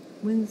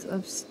 Winds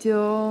of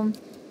Steel.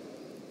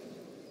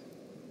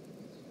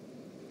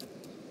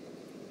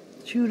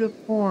 True to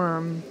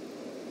Form.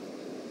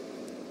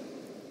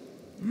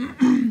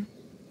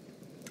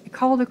 It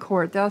called a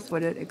court, that's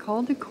what it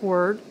called a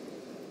court.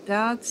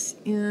 That's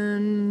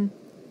in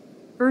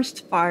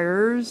First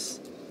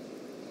Fires.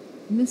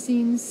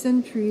 Missing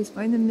sentries,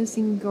 find the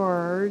missing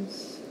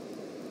guards.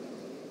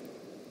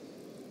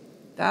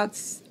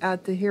 That's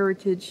at the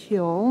Heritage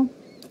Hill.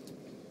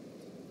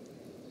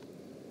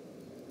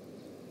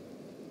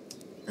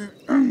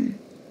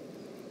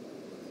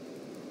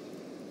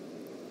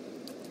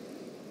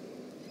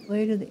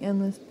 Way to the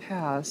Endless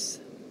Pass.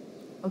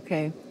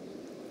 Okay.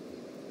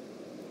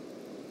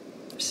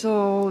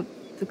 So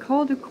the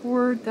Call to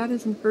Court, that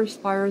is in First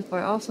Fires, but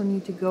I also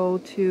need to go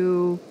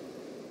to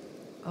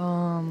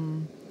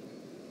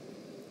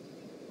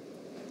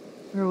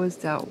where was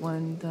that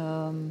one?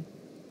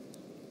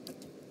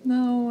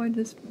 No, I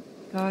just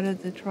got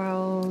it. The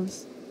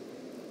Trials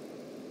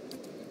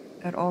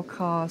at all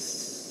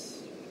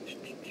costs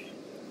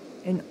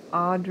in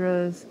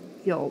Audra's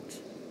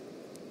Guilt.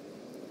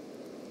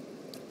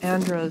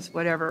 Andras,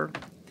 whatever.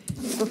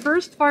 So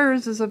first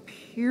fires is up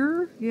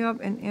here. Yep,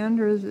 and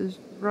Andras is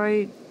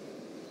right.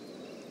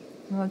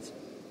 No, it's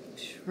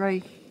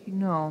right.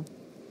 No.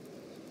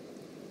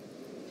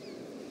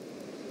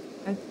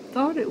 I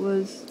thought it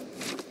was.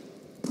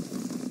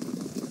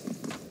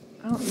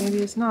 Oh, maybe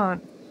it's not.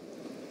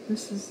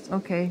 This is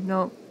okay.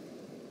 No.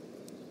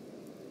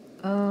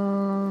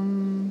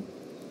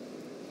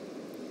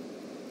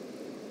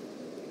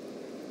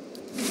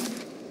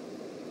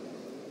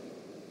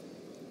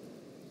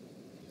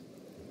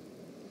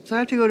 So I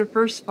have to go to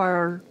first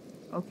fire.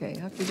 Okay, I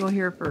have to go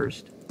here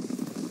first.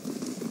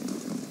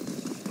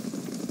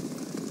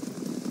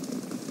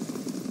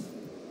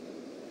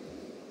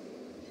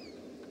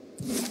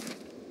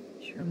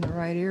 Sure, I'm in the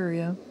right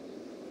area.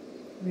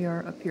 We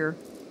are up here.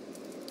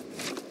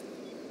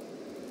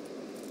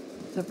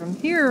 So from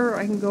here,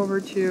 I can go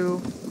over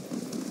to...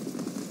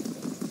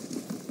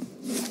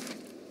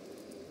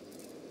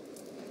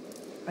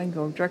 I can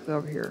go directly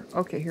over here.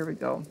 Okay, here we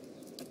go.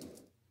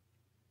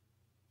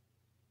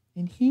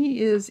 And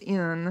he is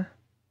in...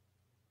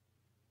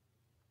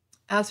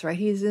 That's right,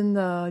 he's in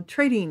the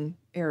trading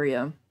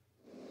area.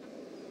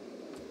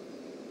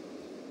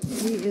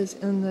 He is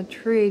in the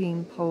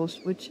trading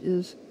post, which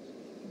is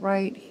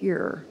right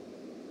here.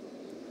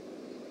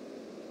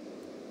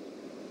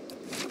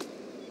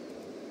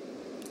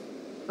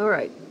 All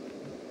right.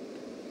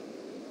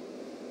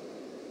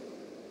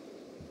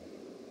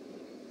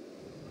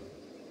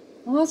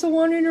 Lots of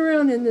wandering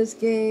around in this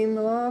game.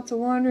 Lots of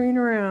wandering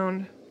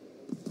around.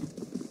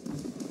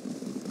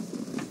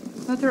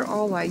 But they're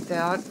all like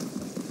that.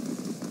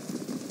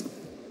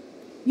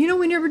 You know,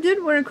 we never did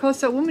run across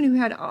that woman who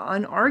had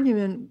an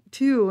argument,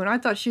 too. And I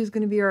thought she was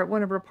going to be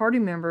one of our party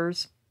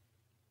members.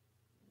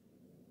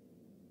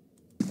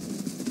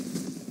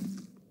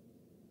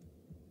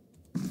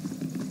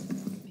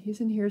 He's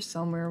in here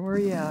somewhere. Where are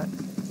you at?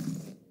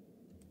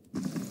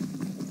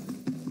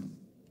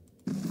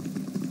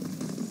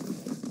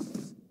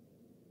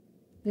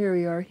 There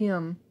we are,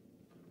 him.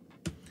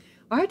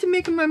 I have to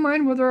make up my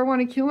mind whether I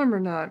want to kill him or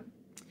not.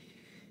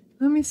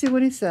 Let me see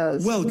what he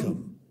says.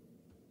 Welcome.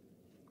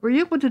 Were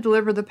you able to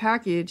deliver the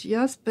package?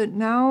 Yes, but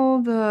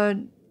now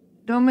the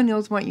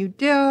Dominils want you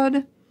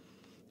dead.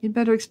 You'd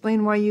better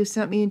explain why you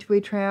sent me into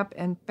a trap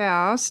and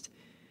fast.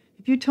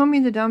 If you told me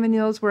the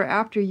Dominils were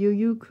after you,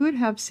 you could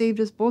have saved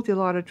us both a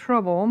lot of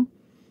trouble.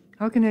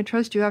 How can I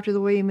trust you after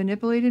the way you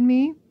manipulated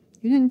me?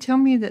 You didn't tell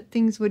me that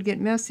things would get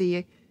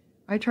messy.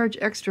 I charge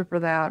extra for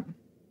that.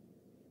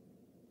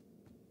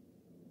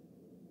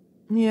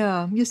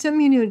 Yeah, you sent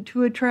me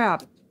into a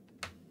trap.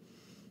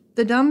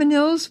 The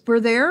Dominils were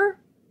there?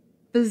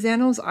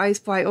 Bizzano's eyes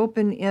fly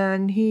open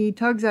and he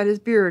tugs at his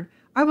beard.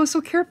 I was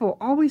so careful,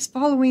 always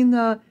following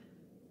the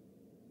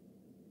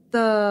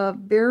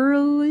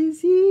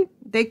Berlizi?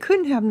 They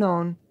couldn't have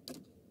known.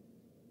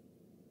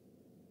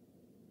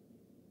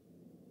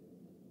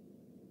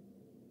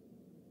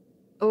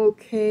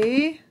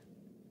 Okay.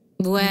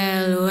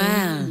 Well,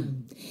 well.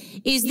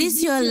 Is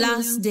this your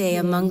last day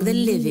among the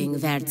living,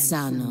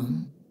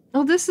 Verzano?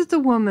 Oh, this is the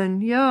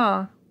woman,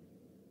 yeah.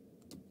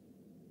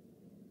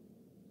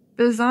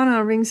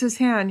 Bizzano wrings his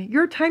hand.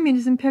 Your timing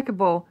is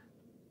impeccable.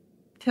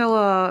 Tell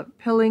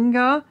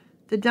Pelinga,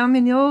 the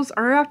Dominils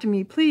are after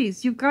me.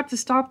 Please, you've got to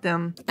stop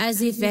them.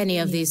 As if any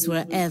of this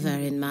were ever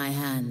in my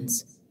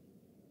hands.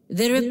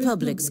 The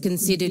Republics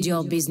considered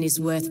your business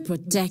worth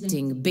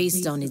protecting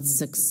based on its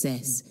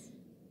success.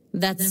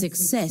 That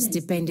success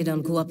depended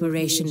on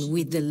cooperation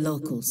with the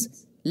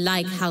locals,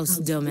 like House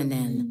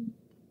Dominel.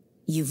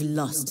 You've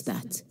lost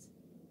that.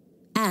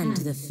 And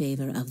the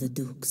favor of the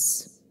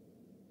Dukes.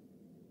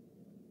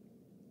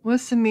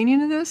 What's the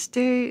meaning of this?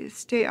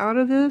 Stay out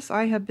of this.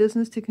 I have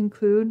business to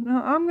conclude.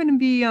 No, I'm going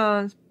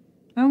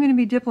to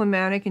be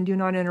diplomatic and do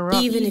not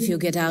interrupt. Even if you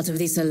get out of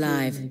this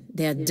alive,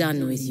 they're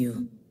done with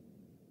you.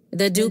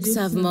 The Dukes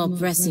have more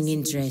pressing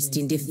interest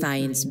in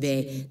Defiance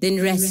Bay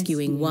than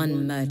rescuing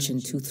one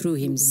merchant who threw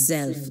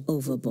himself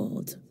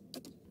overboard.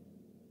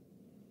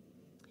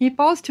 He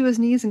falls to his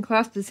knees and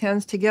clasps his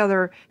hands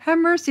together. Have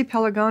mercy,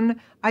 Pelagon.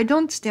 I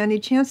don't stand a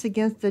chance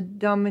against the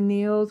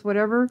Dominils,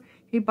 whatever.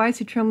 He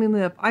bites a trembling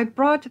lip. I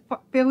brought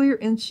failure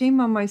and shame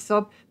on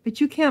myself,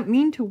 but you can't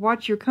mean to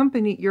watch your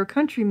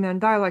countrymen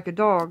die like a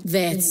dog.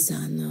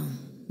 Verzano,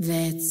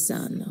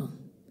 Verzano.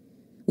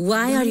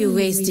 Why are you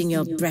wasting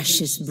your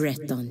precious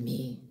breath on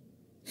me?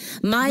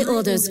 My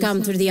orders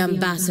come through the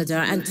ambassador,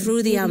 and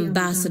through the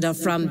ambassador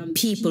from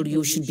people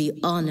you should be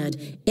honored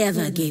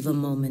ever gave a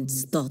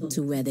moment's thought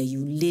to whether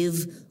you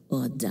live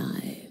or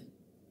die.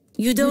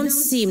 You don't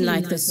seem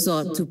like the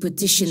sort to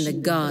petition the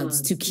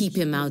gods to keep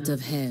him out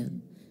of hell.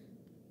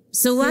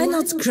 So why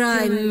not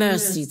cry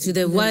mercy to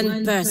the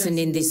one person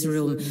in this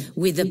room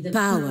with the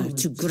power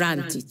to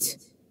grant it?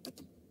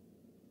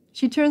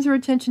 She turns her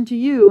attention to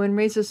you and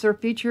raises her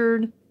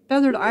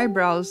feathered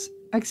eyebrows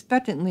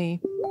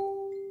expectantly.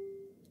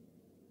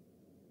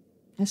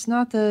 It's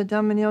not the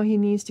Dominil he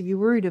needs to be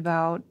worried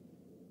about.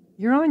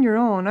 You're on your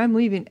own. I'm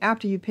leaving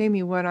after you pay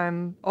me what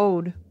I'm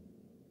owed.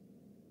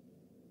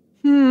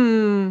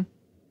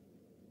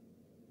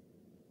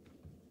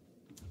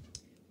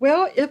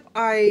 Well, if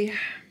I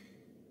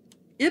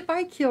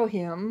kill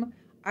him,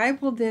 I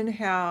will then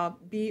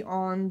be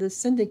on the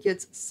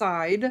syndicate's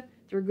side,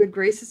 their good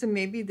graces, and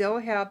maybe they'll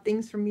have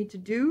things for me to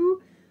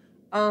do.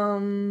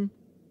 Because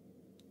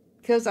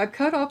I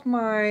cut off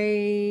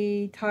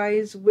my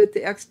ties with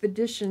the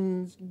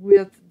expeditions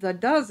with the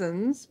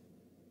dozens.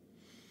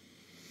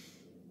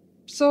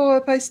 So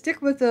if I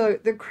stick with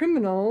the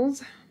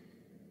criminals,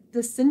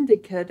 the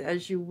syndicate,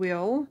 as you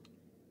will,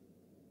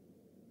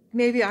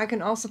 maybe I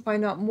can also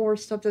find out more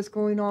stuff that's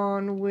going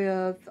on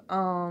with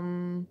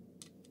the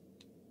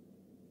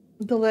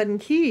Leaden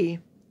Key.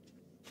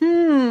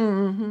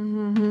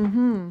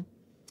 And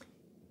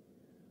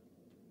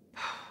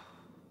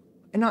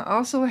I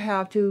also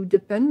have to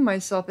defend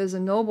myself as a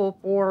noble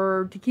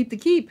to keep the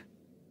keep.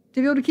 To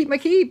be able to keep my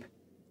keep.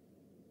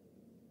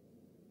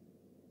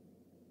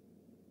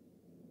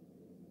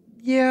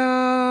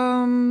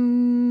 Yeah,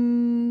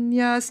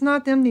 yeah, it's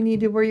not them they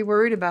need to be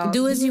worried about.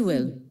 Do as you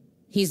will.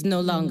 He's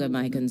no longer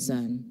my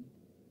concern.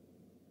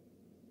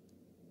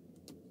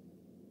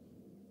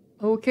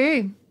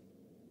 Okay.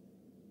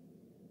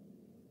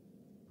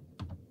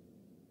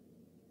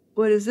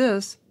 What is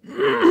this?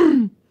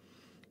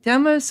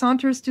 Dema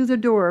saunters through the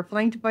door,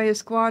 flanked by a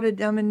squad of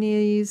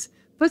Demonese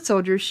foot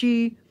soldiers.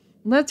 She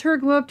lets her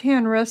gloved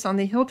hand rest on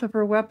the hilt of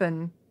her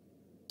weapon.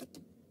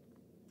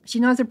 She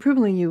nods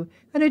approvingly. You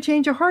had a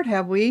change of heart,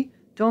 have we?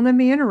 Don't let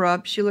me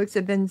interrupt. She looks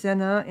at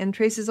Benzena and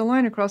traces a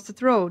line across the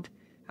throat.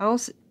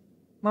 House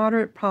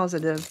moderate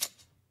positive.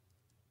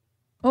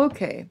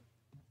 Okay.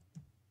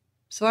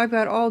 So I've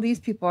got all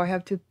these people I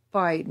have to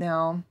fight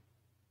now.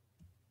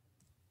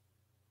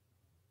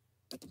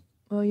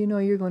 Well, you know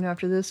you're going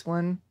after this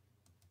one.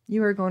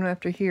 You are going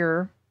after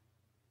here.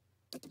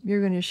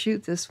 You're going to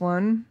shoot this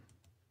one.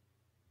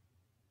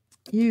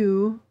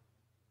 You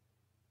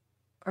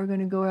are going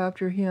to go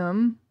after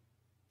him.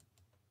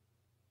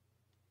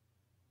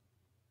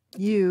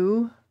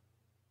 You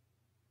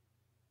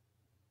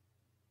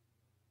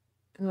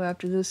go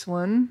after this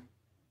one.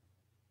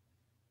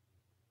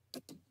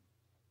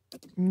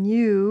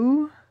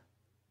 You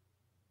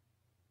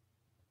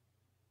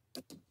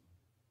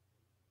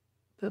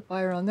put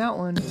fire on that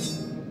one.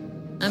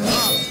 I'm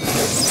off.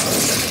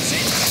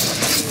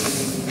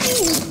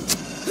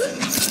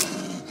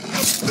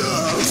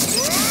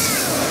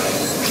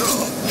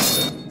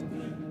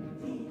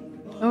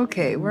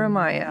 Okay, where am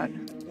I at?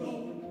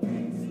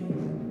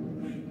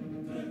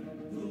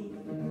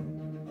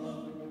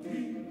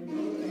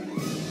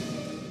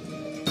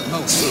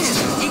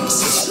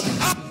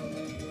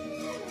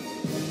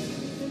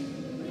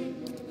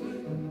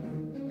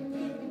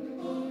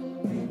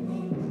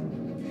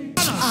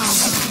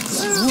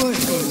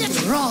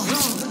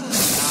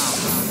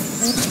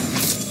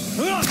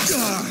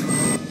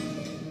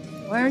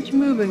 Why aren't you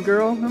moving,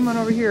 girl? Come on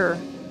over here.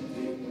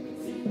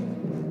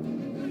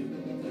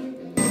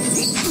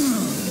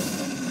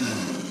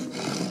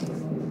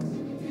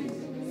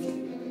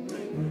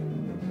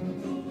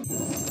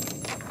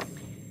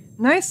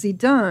 Nicely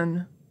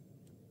done.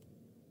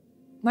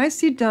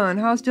 Nicely done.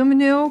 House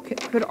Dominil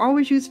could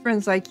always use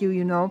friends like you,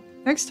 you know.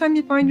 Next time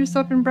you find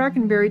yourself in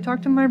Brackenberry,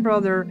 talk to my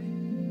brother,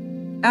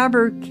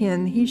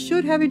 Aberkin. He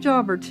should have a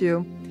job or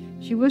two.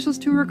 She whistles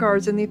two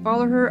regards and they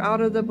follow her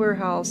out of the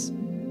warehouse.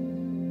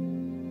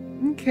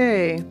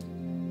 Okay.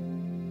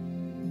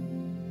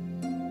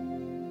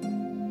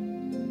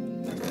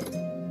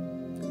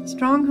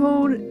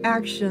 Stronghold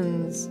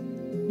actions.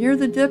 Near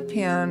the depth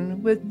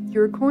hand, with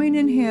your coin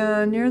in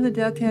hand, near the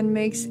depth hand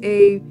makes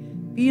a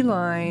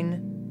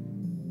beeline.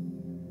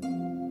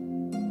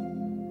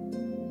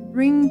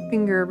 Ring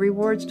finger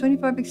rewards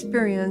 25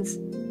 experience.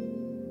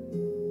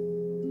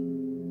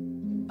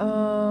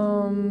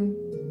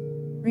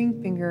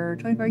 Ring finger,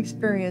 25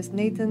 experience.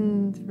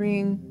 Nathan's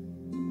ring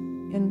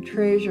and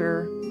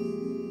treasure.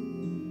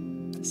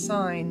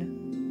 Sign.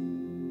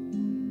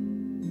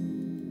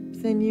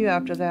 Send you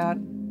after that.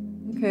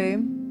 Okay.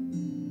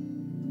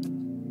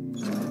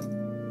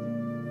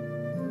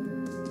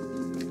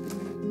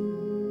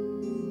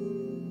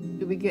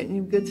 Did we get any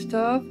good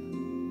stuff?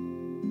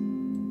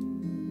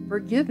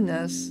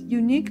 Forgiveness.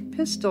 Unique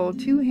pistol,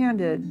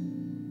 two-handed.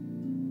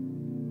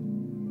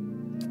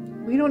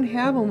 We don't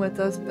have one with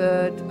us,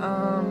 but,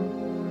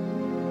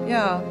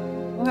 yeah,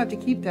 we'll have to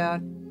keep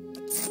that.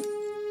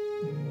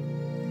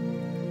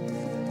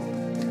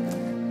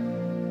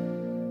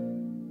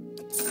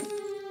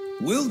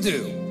 Will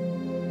do.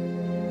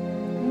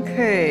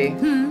 Okay.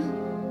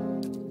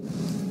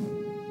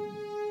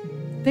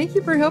 Thank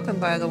you for helping,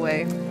 by the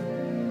way.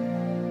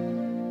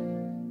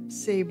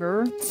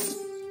 Saber.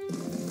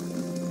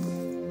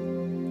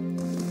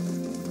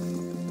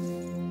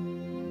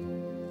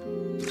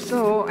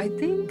 So, I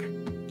think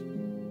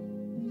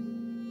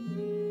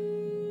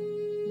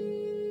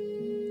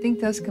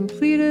that's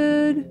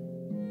completed.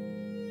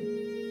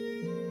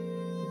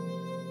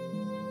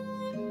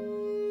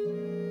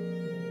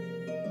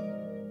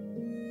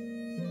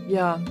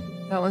 Yeah,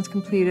 that one's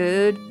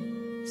completed.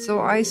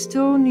 So I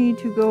still need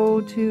to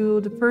go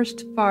to the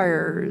first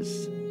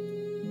fires.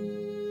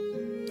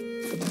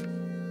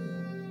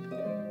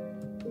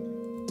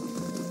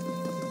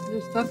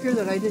 stuff here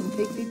that I didn't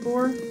take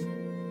before?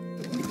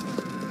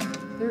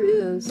 There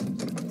is.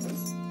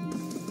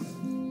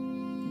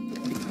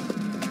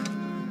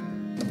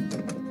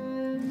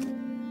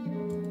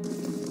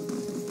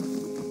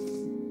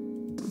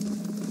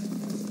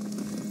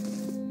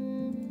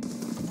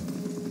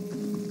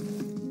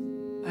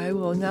 I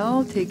will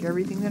now take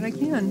everything that I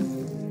can.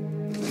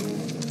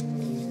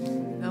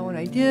 Not when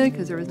I did,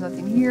 because there was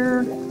nothing here.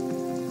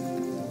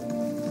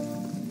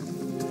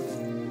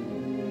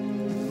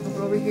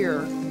 Over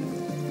here.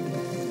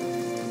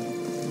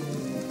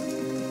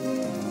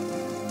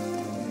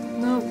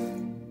 Nope.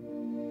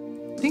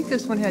 I think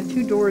this one had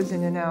 2 doors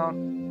in and out.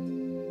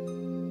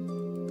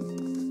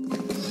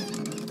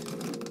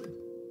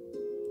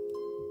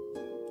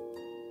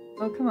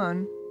 Oh, come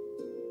on.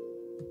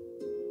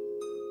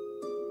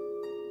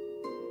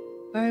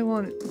 I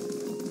want it.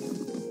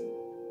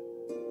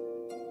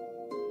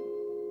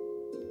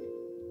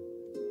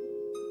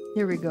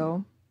 Here we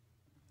go.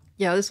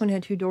 Yeah, this one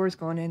had 2 doors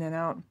going in and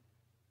out.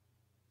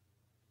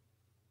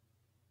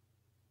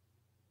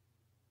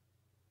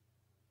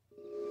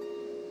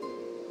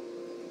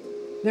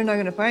 They're not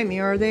gonna fight me,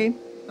 are they?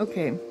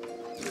 Okay.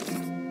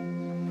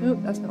 Nope,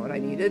 that's not what I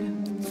needed.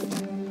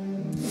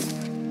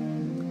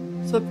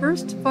 So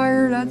first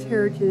fire, that's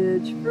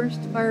heritage. First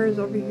fire is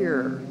over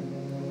here.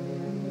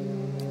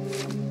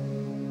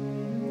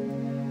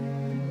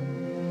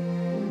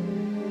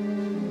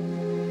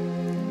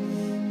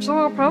 So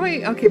I'll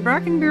probably, okay,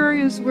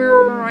 Brackenberry is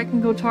where I can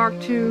go talk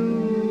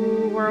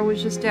to where I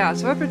was just at.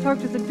 So after I talk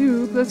to the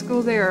Duke, let's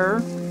go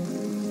there.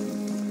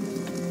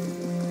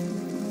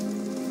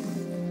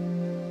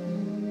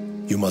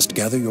 You must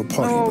gather your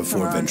party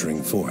before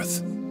venturing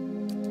forth.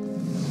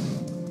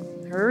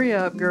 Hurry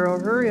up, girl,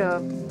 hurry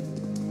up.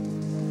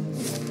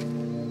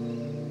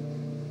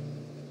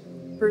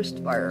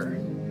 First fire.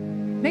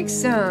 Makes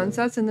sense,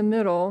 that's in the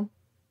middle.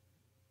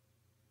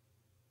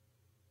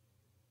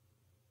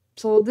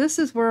 So this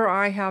is where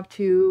I have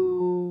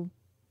to...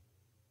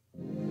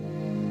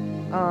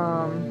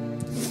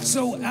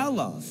 So,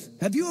 Aloth,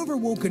 have you ever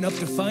woken up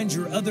to find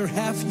your other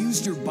half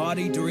used your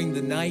body during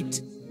the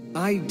night?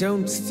 I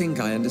don't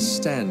think I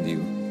understand you.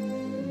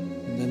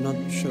 And I'm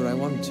not sure I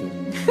want to.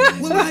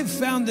 Well, I've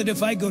found that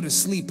if I go to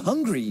sleep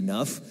hungry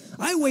enough,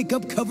 I wake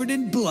up covered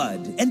in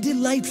blood and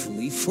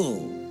delightfully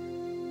full.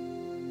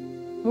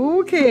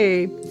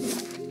 Okay.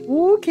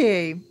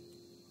 Okay.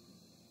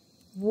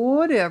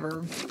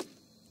 Whatever.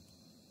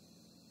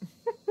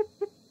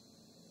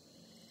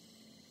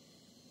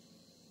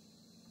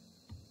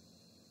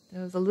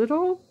 That was a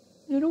little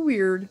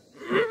weird.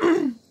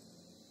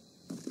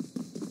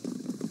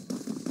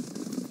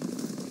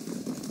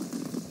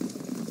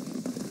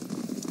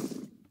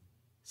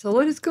 So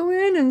let us go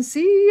in and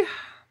see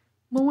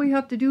what we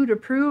have to do to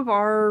prove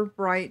our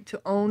right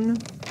to own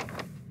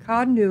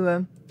Caed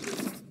Nua.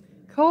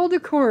 Call to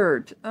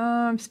court.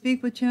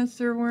 Speak with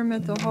Chancellor Worm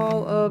at the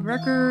Hall of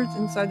Records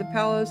inside the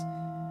palace.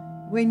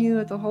 Win you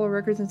at the Hall of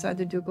Records inside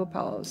the Ducal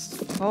Palace.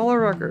 Hall of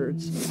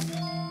Records.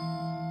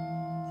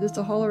 Is this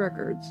the Hall of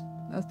Records?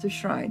 That's the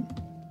shrine.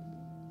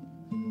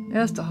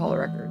 That's the Hall of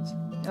Records.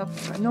 Yep,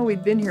 I know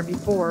we'd been here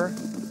before.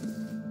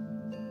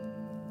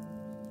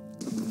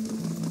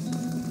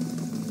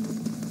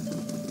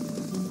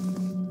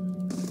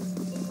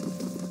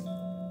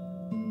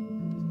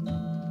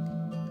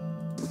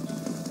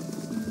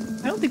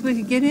 I don't think we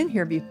could get in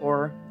here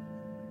before.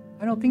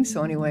 I don't think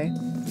so anyway.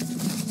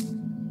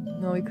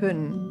 No, we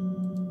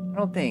couldn't. I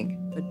don't think.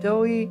 The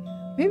doughy...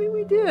 Maybe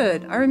we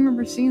did. I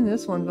remember seeing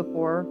this one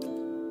before.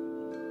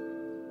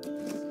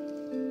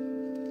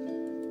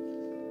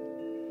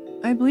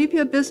 I believe you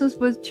have business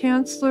with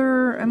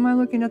Chancellor... Am I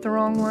looking at the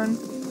wrong one?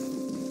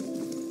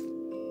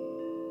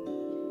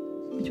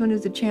 Which one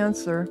is the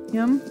Chancellor?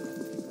 Him?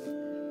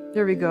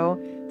 There we go.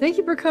 Thank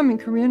you for coming,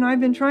 Corinne. I've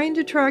been trying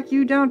to track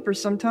you down for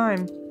some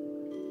time.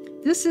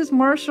 This is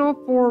Marshal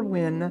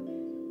Forwin,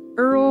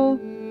 Earl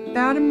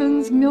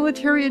Badaman's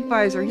military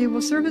advisor. He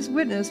will serve as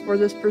witness for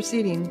this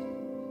proceeding.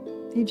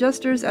 He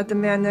gestures at the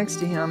man next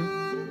to him.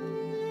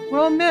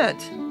 Well met,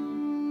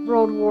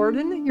 World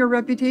Warden. Your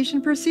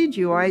reputation precedes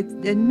you. I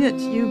admit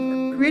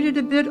you've created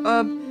a bit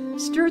of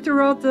stir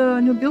throughout the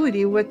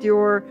nobility with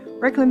your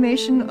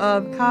reclamation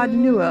of Caed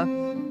Nua.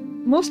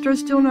 Most are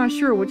still not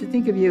sure what to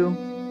think of you.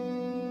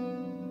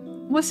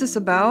 What's this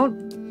about?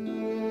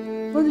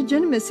 The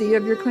legitimacy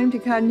of your claim to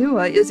Caed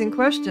Nua is in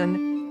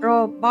question.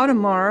 Earl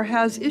Badamar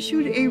has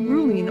issued a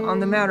ruling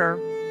on the matter.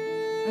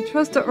 I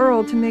trust the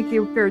Earl to make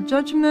a fair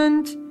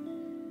judgment.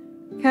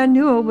 Caed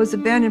Nua was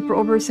abandoned for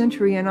over a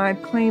century, and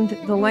I've claimed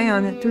the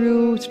land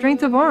through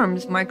strength of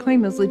arms. My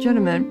claim is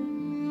legitimate.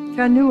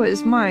 Caed Nua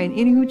is mine.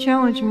 Any who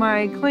challenge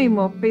my claim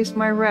will face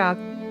my wrath.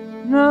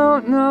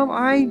 No,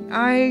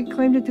 I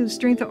claimed it through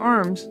strength of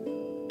arms.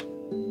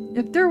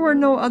 If there were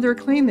no other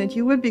claimant,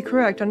 you would be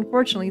correct.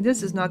 Unfortunately,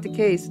 this is not the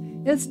case.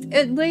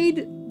 It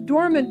laid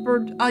dormant for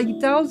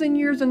 1,000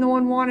 years and no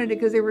one wanted it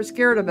because they were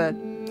scared of it.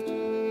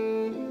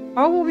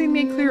 All will be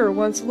made clear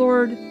once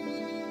Lord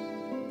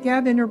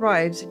Gavin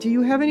arrives. Do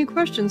you have any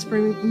questions for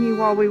me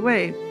while we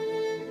wait?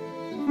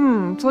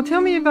 So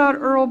tell me about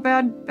Earl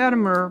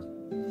Badmer.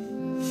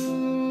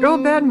 Earl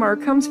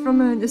Badmar comes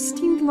from an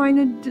esteemed line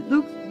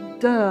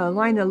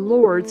of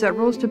lords that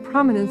rose to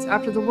prominence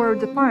after the War of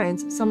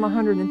Defiance some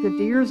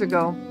 150 years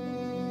ago.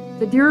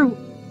 The deer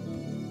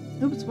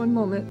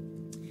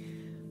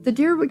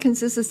would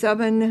consist of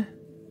 7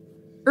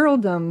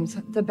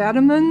 earldoms. The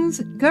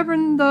Badamans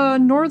governed the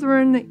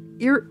northern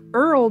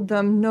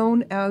earldom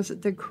known as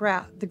the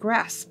Grasp.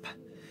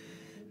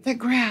 The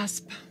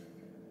Grasp.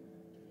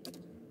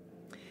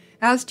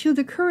 As to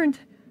the current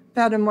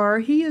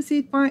Badamar, he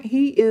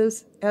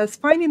is as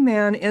fine a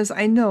man as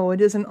I know.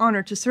 It is an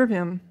honor to serve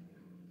him.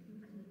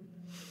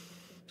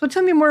 So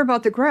tell me more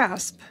about the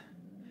Grasp.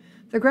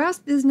 The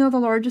Grasp is now the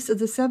largest of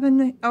the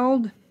 7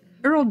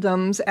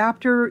 earldoms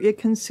after it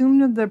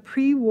consumed the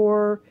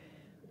pre-war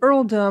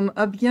earldom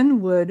of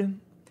Yenwood.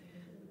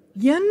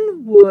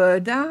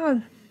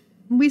 Yenwood,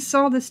 we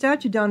saw the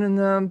statue down in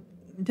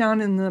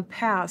the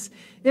pass.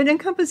 It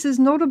encompasses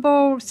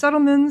notable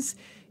settlements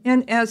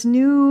and as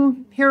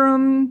New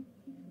Harem,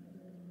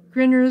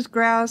 Grinner's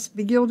Grasp,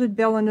 Begilded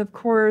Bell, and of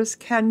course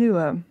Caed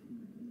Nua.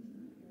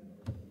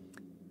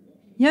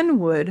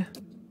 Yenwood.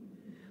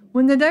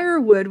 When the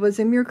Direwood was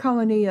a mere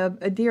colony of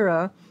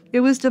Adira, it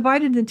was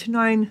divided into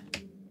 9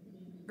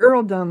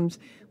 earldoms.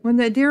 When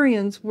the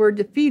Adirians were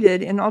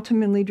defeated and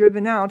ultimately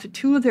driven out,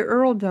 2 of the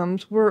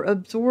earldoms were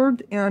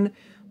absorbed and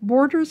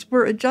borders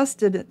were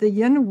adjusted. The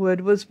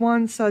Yenwood was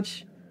one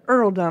such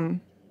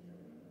earldom.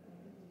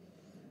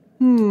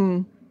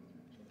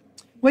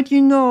 What do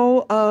you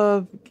know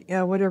of,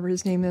 whatever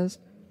his name is?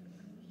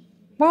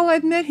 While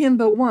I've met him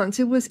but once,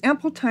 it was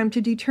ample time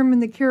to determine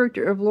the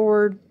character of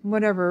Lord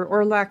whatever,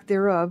 or lack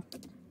thereof.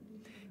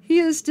 He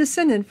is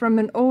descended from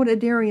an old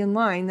Adarian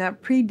line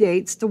that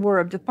predates the War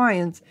of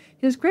Defiance.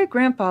 His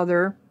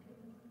great-grandfather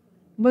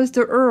was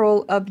the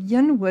Earl of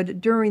Yenwood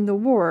during the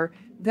war,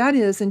 that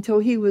is, until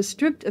he was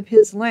stripped of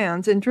his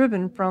lands and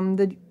driven from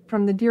the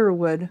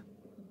Direwood.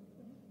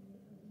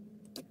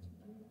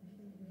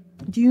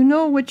 Do you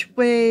know which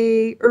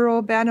way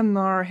Earl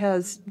Badamar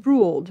has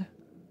ruled?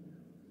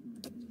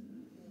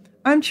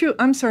 I'm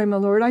sorry, my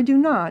lord, I do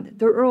not.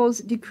 The Earl's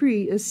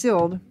decree is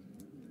sealed.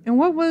 And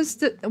what was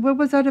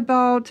that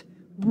about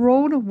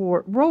Road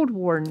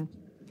Warden?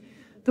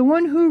 The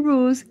one who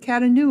rules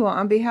Caed Nua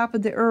on behalf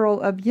of the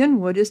Earl of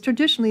Yenwood is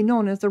traditionally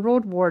known as the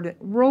Road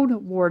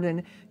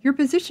Warden. Your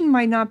position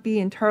might not be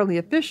entirely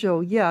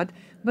official yet,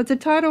 but the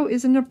title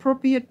is an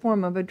appropriate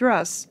form of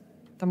address.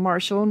 The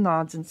Marshal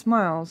nods and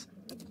smiles.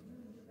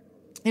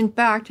 In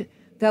fact,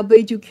 that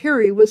blade you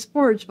carry was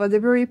forged by the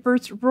very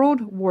first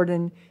Road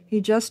Warden.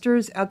 He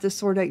gestures at the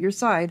sword at your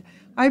side.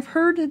 I've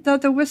heard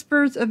that the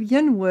whispers of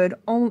Yenwood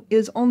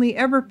is only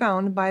ever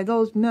found by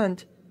those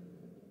meant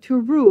to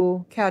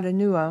rule Caed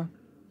Nua.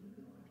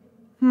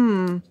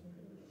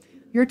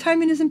 Your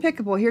timing is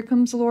impeccable. Here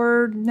comes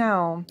Lord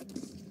now.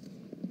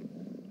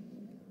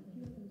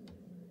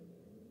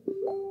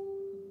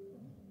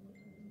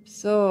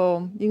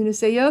 So, you gonna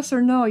say yes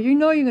or no? You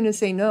know you're gonna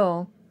say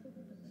no.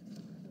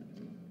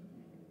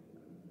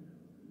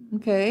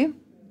 Okay.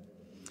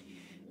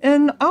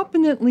 An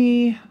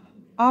opulently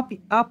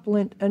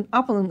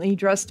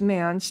dressed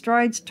man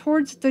strides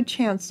towards the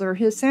Chancellor,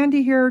 his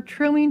sandy hair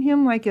trailing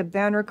him like a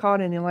banner caught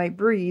in a light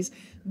breeze,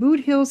 boot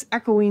heels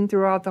echoing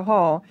throughout the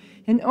hall.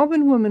 An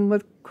elven woman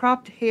with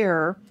cropped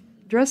hair,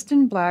 dressed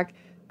in black,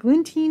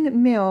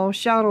 glinting mail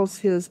shadows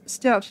his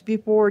steps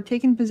before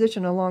taking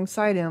position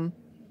alongside him.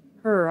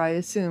 Her, I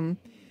assume.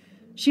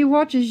 She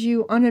watches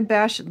you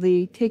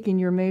unabashedly, taking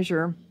your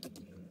measure.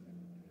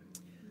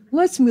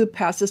 Let's move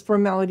past this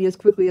formality as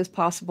quickly as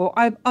possible.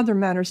 I have other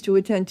matters to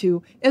attend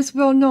to. It's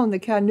well known that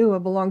Caed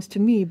Nua belongs to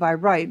me by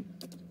right.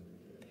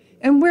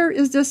 And where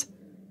is this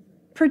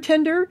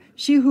pretender?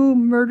 She who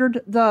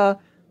murdered the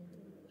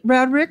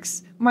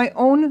Radricks, my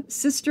own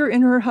sister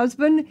and her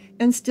husband,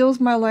 and steals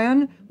my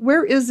land?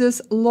 Where is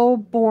this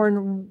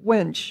low-born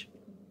wench?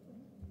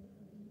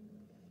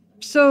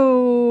 So,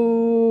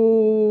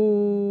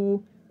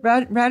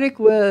 Radic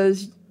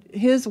was,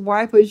 his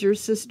wife was your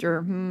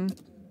sister,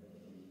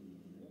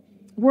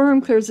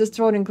 Worm clears his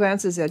throat and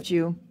glances at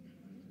you.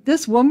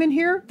 This woman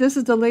here? This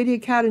is the Lady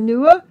of Caed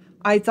Nua?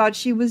 I thought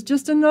she was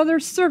just another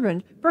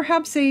servant,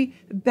 perhaps a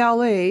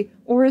ballet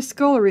or a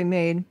scullery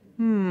maid.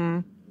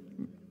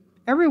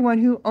 Everyone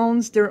who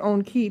owns their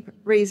own keep,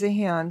 raise a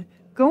hand.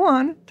 Go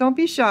on, don't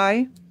be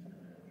shy.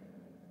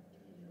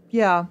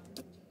 Yeah.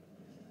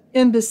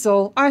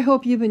 Imbecile, I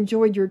hope you've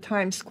enjoyed your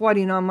time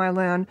squatting on my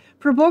land.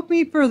 Provoke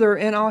me further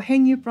and I'll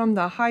hang you from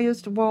the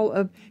highest wall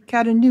of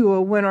Caed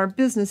Nua when our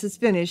business is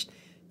finished.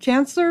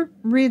 Chancellor,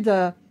 read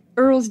the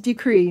Earl's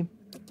decree.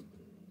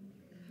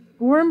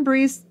 Worm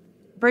breaks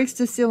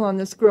the seal on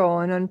the scroll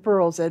and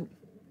unfurls it.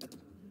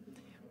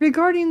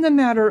 Regarding the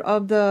matter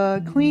of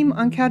the claim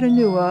on Caed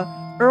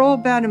Nua, Earl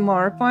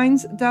Badamar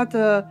finds that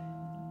the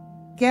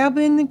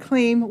Gablin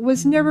claim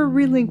was never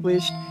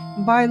relinquished.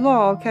 By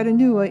law, Caed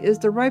Nua is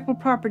the rightful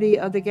property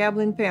of the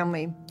Gablin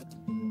family.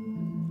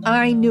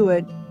 I knew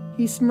it.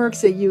 He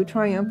smirks at you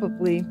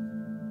triumphantly.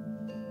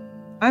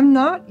 I'm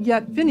not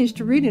yet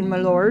finished reading, my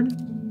lord.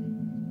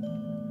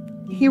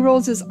 He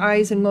rolls his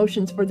eyes and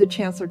motions for the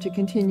Chancellor to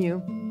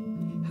continue.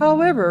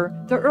 However,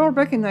 the Earl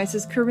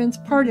recognizes Corinne's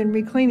part in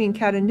reclaiming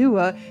Caed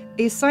Nua,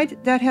 a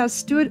site that has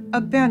stood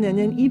abandoned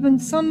and even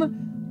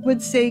some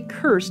would say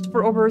cursed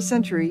for over a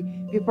century.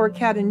 Before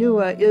Caed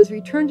Nua is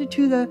returned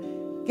to the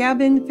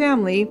Gavin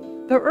family,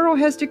 the Earl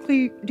has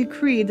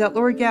decreed that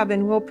Lord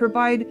Gavin will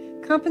provide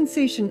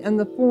compensation in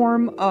the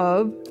form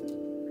of...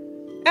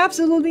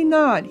 Absolutely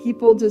not! He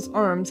folds his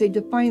arms, a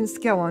defiant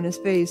scowl on his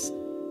face.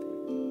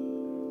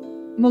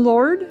 My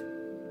lord?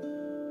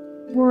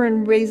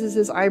 Warren raises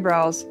his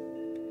eyebrows.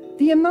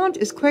 The amount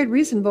is quite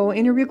reasonable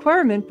and a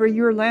requirement for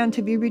your land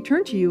to be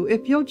returned to you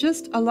if you'll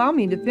just allow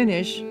me to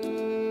finish.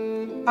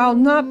 I'll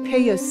not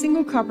pay a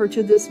single copper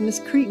to this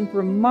miscreant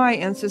for my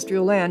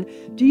ancestral land.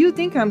 Do you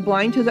think I'm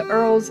blind to the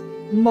Earl's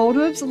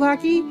motives,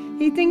 lackey?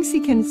 He thinks he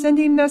can send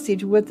a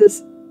message with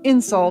this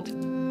insult.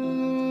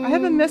 I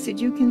have a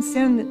message you can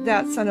send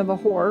that son of a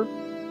whore.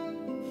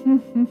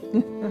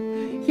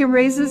 He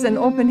raises an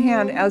open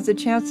hand as the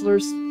Chancellor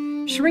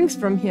shrinks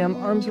from him,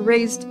 arms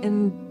raised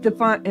in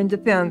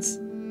defense.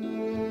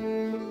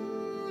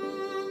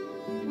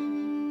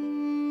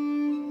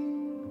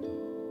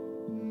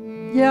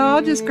 Yeah,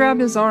 I'll just grab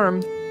his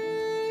arm.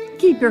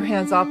 Keep your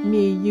hands off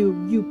me,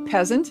 you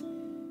peasant.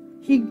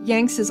 He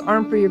yanks his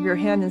arm free of your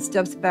hand and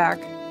steps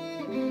back.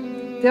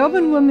 The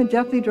elven woman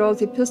deftly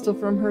draws a pistol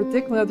from her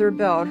thick leather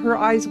belt. Her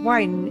eyes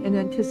widen in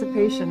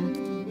anticipation.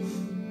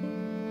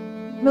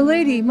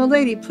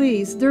 Milady,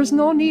 please. There's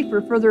no need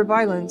for further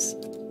violence.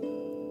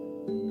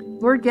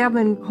 Lord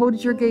Gavin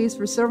holds your gaze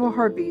for several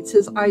heartbeats,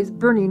 his eyes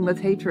burning with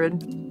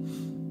hatred.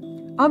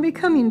 I'll be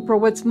coming for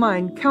what's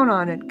mine. Count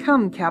on it.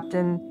 Come,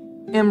 Captain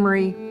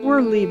Emery.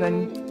 We're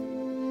leaving.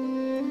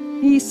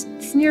 He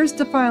sneers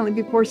defiantly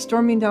before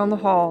storming down the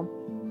hall.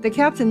 The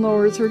captain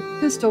lowers her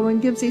pistol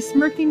and gives a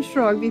smirking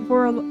shrug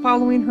before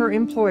following her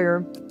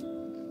employer.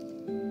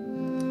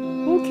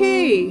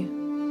 Okay.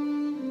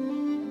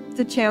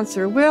 The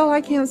Chancellor. Well,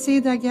 I can't say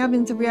that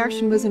Gavin's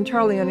reaction was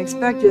entirely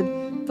unexpected.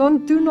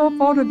 Don't do no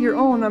fault of your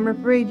own. I'm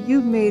afraid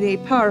you've made a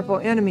powerful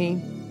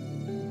enemy.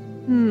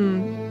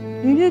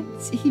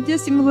 He did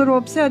seem a little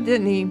upset,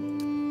 didn't he?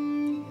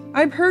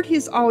 I've heard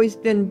he's always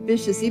been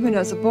vicious even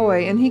as a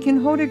boy, and he can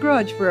hold a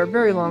grudge for a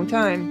very long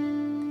time.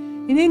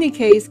 In any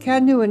case,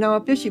 Caed Nua now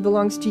officially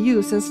belongs to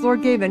you since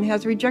Lord Gavin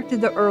has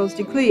rejected the Earl's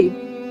decree.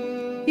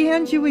 He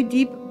hands you a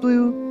deep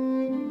blue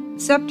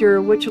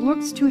scepter which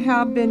looks to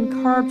have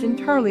been carved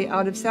entirely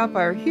out of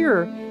sapphire.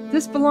 Here,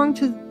 this belonged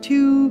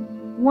to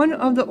one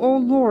of the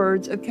old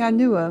lords of Caed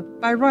Nua.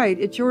 By right,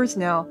 it's yours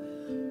now.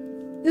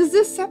 Is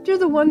this scepter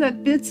the one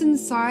that fits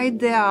inside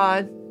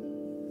that,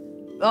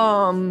 what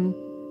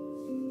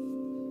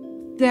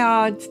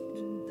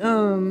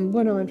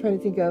am I trying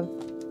to think of?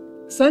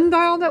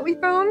 Sundial that we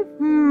found?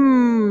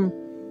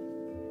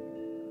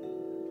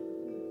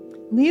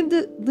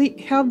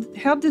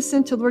 Have this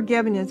sent to Lord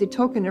Gavin as a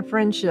token of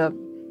friendship.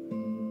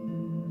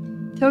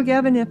 Tell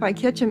Gavin if I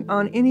catch him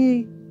or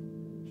any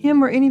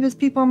of his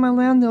people on my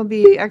land, they'll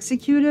be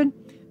executed.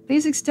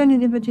 Please extend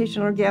an invitation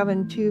to Lord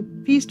Gavin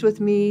to feast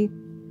with me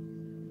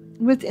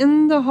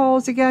within the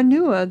halls of Caed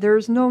Nua.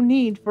 There's no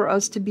need for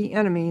us to be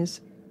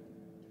enemies.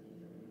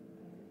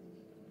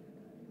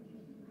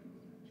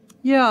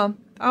 Yeah,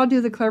 I'll do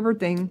the clever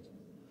thing.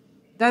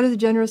 That is a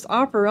generous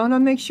offer, and I'll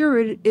make sure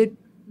it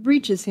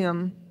reaches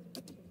him.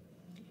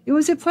 It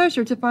was a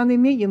pleasure to finally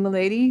meet you,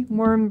 milady.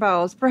 Warren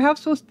bows.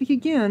 Perhaps we'll speak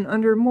again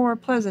under more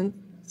pleasant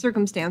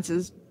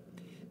circumstances.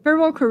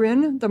 Farewell,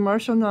 Corinne. The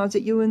Marshal nods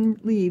at you and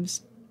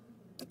leaves.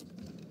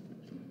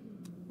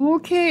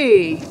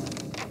 Okay.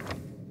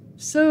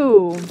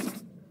 So,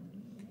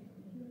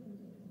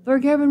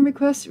 Lord Gavin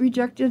requests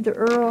rejected. The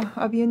Earl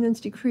of Yenden's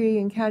decree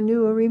and Caed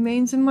Nua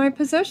remains in my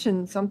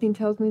possession. Something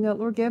tells me that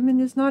Lord Gavin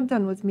is not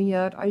done with me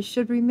yet. I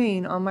should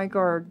remain on my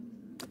guard.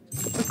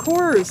 Of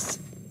course.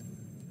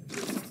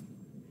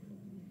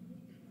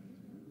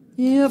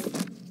 Yep.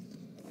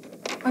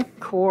 Of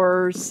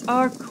course.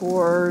 Of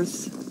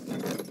course.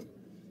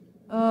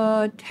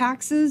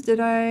 Taxes. Did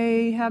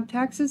I have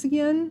taxes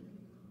again?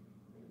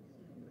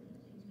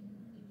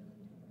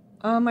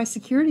 My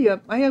security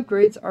my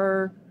upgrades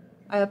are...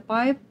 I have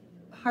 5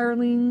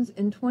 hirelings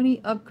and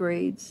 20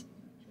 upgrades.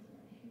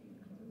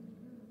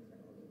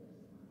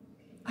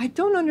 I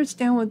don't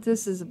understand what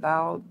this is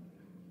about.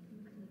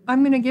 I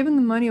mean, I gave him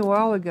the money a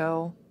while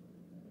ago.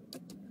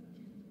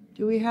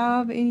 Do we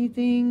have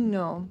anything?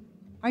 No.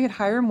 I could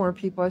hire more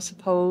people, I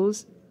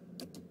suppose.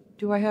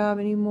 Do I have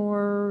any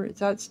more? Is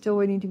that still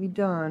waiting to be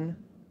done?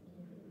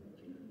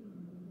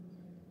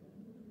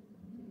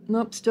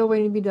 Nope, still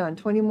waiting to be done.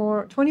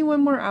 21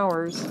 more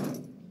hours.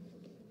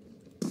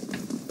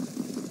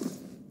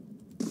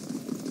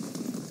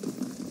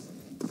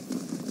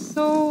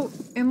 So,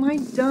 am I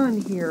done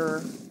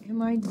here?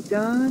 Am I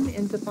done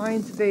in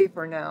Defiance Bay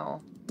for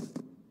now?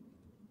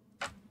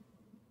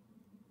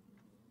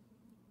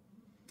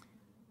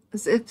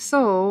 If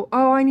so,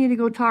 oh, I need to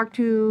go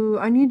to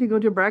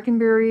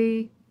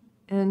Brackenberry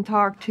and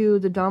talk to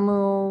the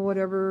Domo,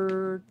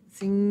 whatever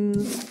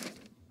things.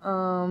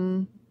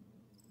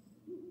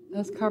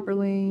 That's Copper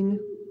Lane.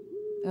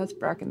 That's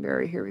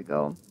Brackenberry. Here we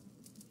go.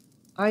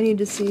 I need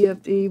to see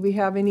if we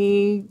have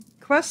any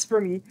quests for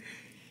me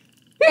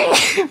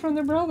from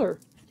the brother.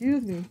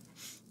 Excuse me.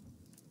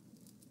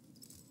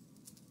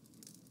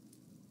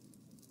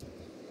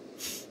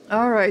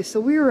 Alright, so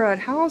we were at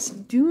House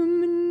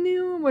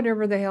Doom,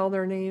 whatever the hell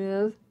their name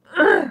is.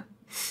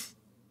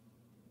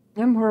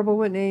 I'm horrible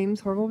with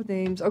names.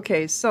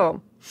 Okay,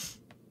 so.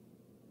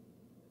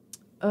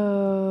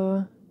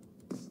 Gods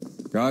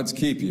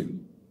keep you.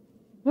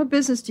 What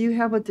business do you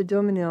have with the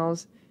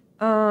Dominils?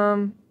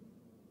 I'm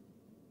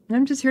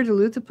just here to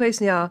loot the place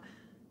now.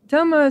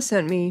 Dama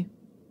sent me.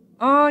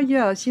 Ah,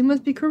 yes, you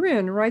must be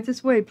Corinne. Right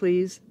this way,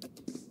 please.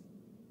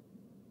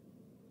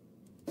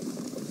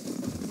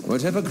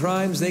 Whatever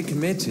crimes they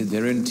committed,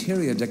 their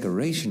interior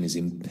decoration is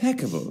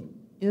impeccable.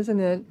 Isn't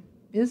it?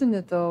 Isn't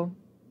it, though?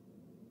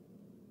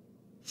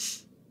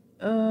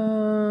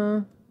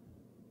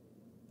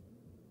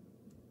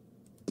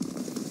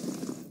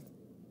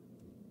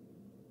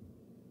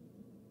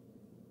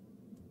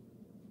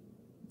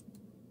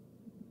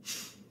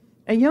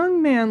 A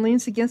young man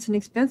leans against an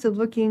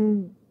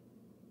expensive-looking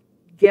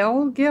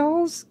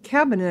gal's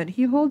cabinet.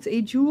 He holds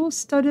a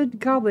jewel-studded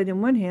goblet in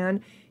one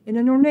hand and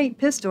an ornate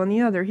pistol in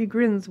the other. He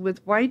grins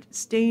with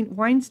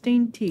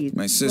wine-stained teeth.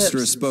 My sister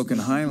Lips. has spoken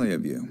highly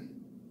of you.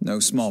 No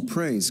small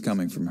praise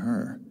coming from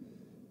her.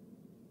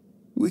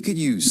 We could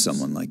use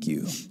someone like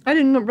you. I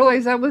didn't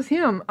realize that was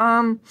him.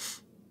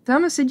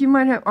 Thomas said you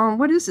might have...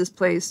 what is this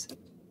place?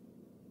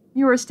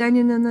 You are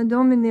standing in the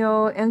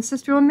Dominil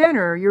Ancestral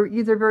Manor. You're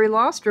either very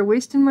lost or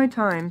wasting my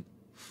time.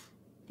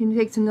 He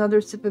takes another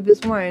sip of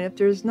his wine. If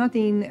there's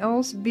nothing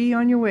else, be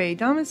on your way.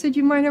 Thomas said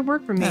you might have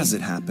work for me. As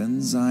it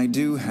happens, I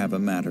do have a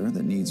matter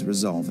that needs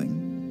resolving.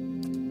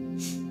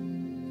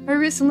 I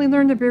recently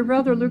learned of a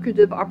rather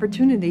lucrative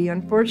opportunity.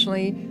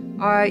 Unfortunately,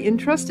 I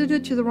entrusted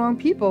it to the wrong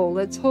people.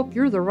 Let's hope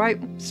you're the right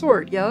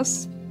sort,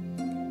 yes?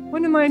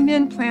 One of my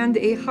men planned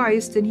a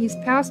heist, and he's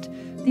passed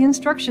the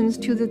instructions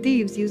to the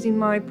thieves using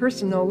my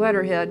personal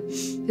letterhead.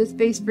 His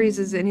face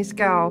freezes and he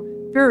scowls,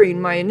 burying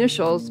my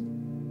initials.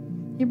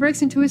 He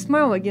breaks into a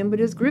smile again, but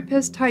his grip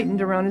has tightened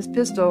around his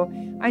pistol.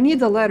 I need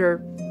the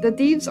letter. The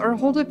thieves are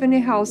holed up in a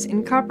house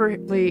in Copper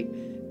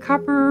Lane.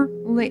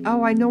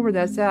 Oh, I know where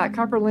that's at.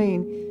 Copper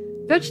Lane.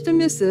 Fetch the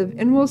missive,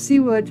 and we'll see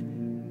about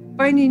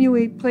finding you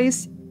a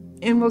place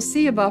in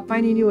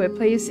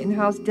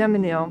House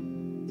Demonil.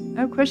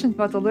 I have questions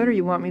about the letter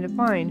you want me to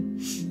find.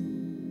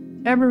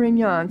 Eber and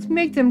Jans,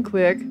 make them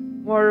quick.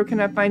 Where can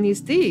I find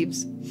these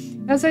thieves?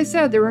 As I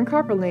said, they're in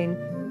Copper Lane.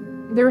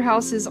 Their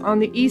house is on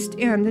the east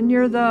end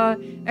near the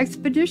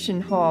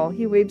expedition hall.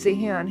 He waves a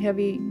hand,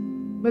 heavy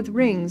with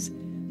rings.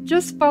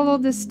 Just follow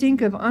the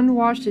stink of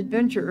unwashed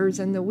adventurers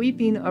and the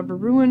weeping of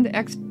ruined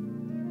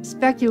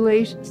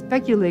speculators.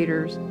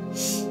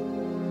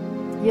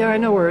 Yeah, I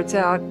know where it's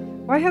at.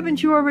 Why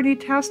haven't you already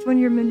tasked one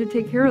of your men to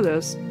take care of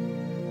this?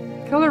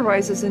 Color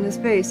rises in his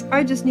face.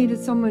 I just needed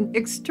someone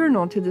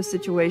external to the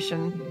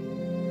situation.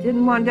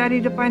 Didn't want Daddy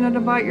to find out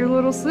about your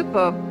little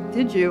slip-up,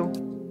 did you?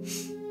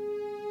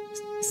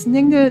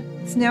 Snigna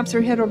snaps her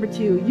head over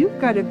to you. You've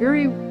got a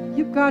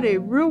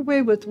real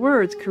way with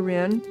words,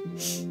 Corinne.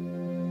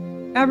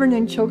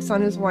 Avernon chokes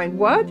on his wine.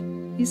 What?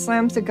 He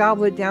slams the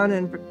goblet down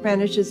and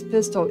brandishes his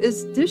pistol.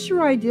 Is this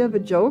your idea of a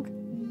joke?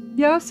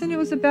 Yes, and it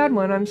was a bad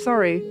one. I'm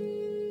sorry.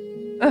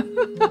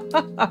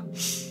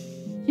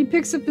 He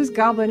picks up his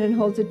goblet and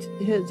holds it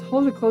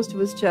close to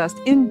his chest.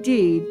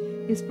 Indeed.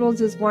 He spills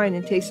his wine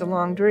and takes a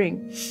long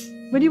drink.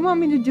 What do you want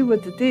me to do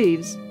with the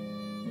thieves?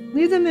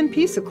 Leave them in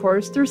peace, of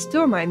course. They're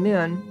still my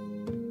men.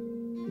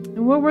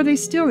 And what were they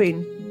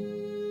stealing?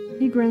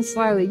 He grins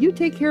slyly. You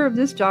take care of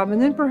this job,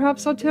 and then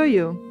perhaps I'll tell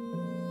you.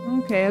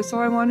 Okay, that's all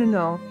I want to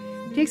know.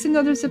 He takes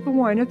another sip of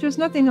wine. If there's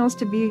nothing else,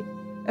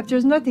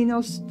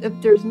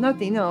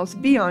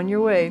 be on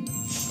your way.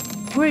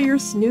 Boy, you're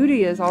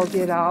snooty as all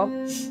get out.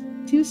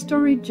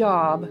 2-story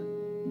job.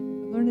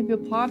 Learn to be a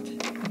plot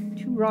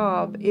to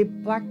rob a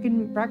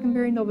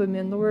Brackenberry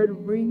nobleman, Lord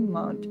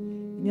Remont.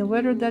 In a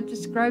letter that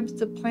describes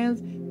the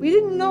plans. We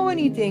didn't know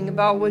anything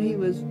about what he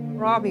was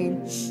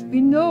robbing. We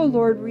know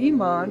Lord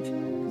Remont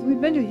because we've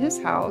been to his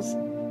house.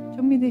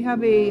 Told me they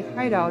have a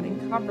hideout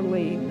in Copper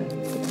Lane.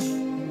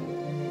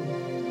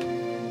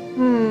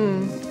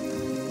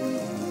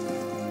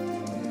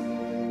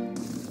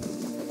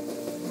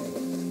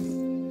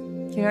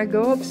 Can I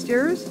go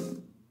upstairs?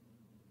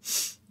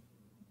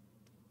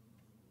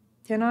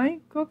 Can I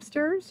go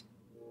upstairs?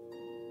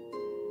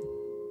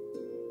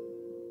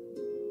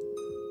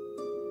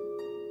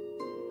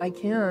 I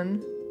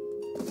can.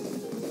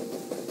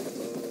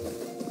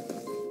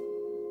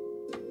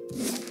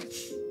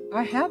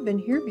 I have been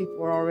here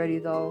before already,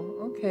 though.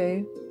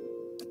 Okay.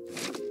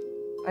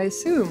 I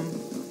assume.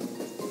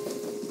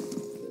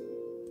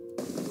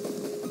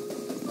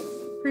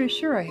 Pretty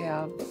sure I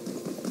have.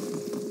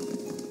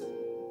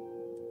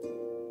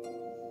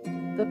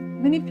 The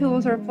many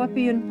pillows are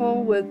fluffy and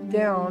full with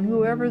down.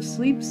 Whoever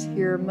sleeps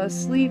here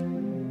must sleep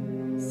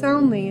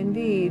soundly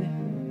indeed.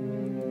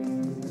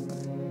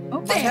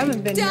 Oh, I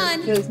haven't been here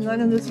because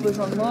none of this was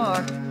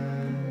unlocked.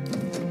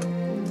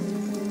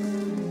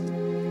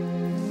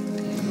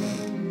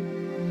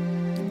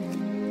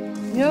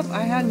 Yep,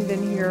 I hadn't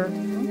been here.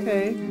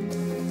 Okay.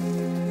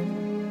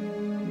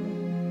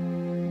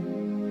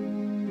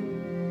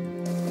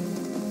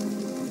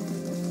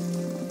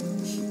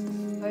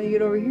 How do you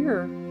get over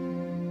here?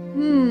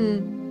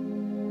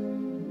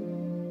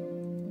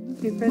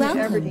 Okay, friend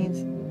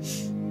Aberdeen's.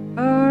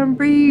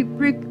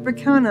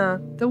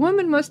 Bricana. The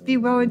woman must be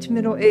well into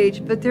middle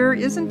age, but there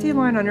isn't a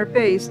line on her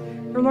face.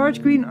 Her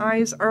large green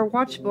eyes are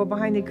watchable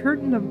behind a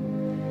curtain of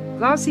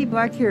glossy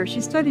black hair.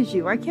 She studies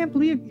you. I can't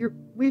believe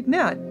we've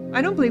met.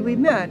 I don't believe we've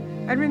met.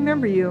 I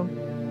remember you.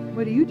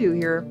 What do you do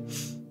here?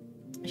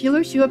 She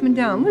looks you up and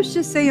down. Let's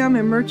just say I'm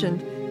a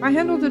merchant. I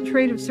handle the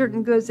trade of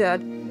certain goods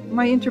that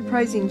my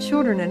enterprising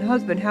children and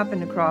husband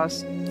happen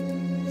across.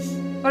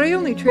 But I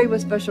only trade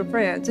with special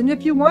friends, and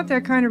if you want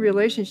that kind of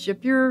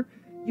relationship,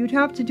 you'd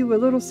have to do a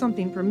little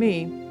something for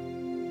me.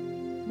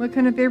 What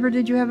kind of favor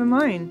did you have in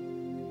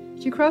mind?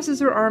 She crosses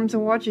her arms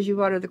and watches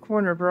you out of the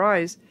corner of her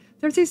eyes.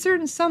 There's a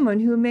certain someone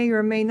who may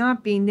or may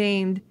not be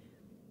named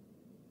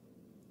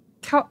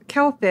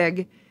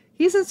Calfeg.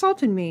 He's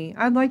insulted me.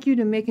 I'd like you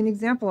to make an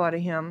example out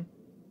of him.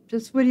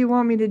 Just what do you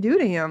want me to do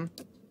to him?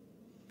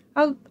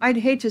 I'd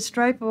hate to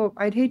stifle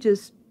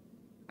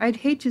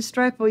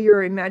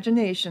your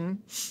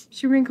imagination.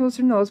 She wrinkles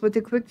her nose with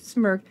a quick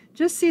smirk.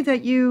 Just see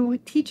that you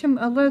teach him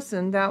a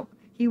lesson that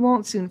he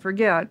won't soon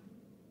forget.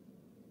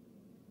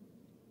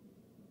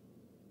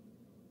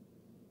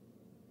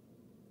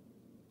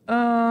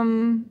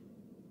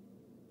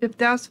 If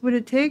that's what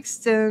it takes,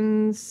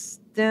 then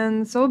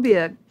so be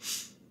it.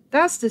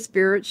 That's the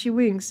spirit. She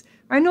winks.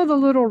 I know the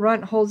little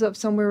runt holds up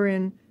somewhere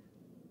in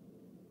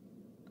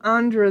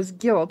Andra's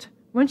guilt.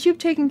 Once you've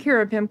taken care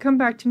of him, come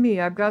back to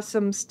me. I've got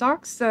some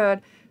stocks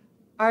that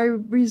I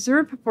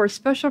reserve for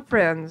special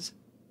friends.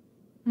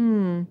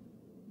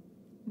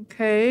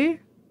 Okay.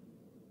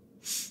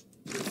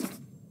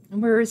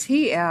 And where is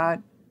he at?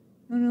 I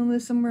don't know,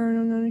 live somewhere.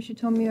 No, she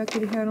told me I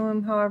could handle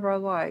him however I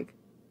like.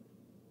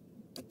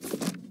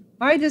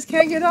 I just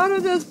can't get out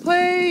of this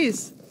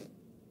place!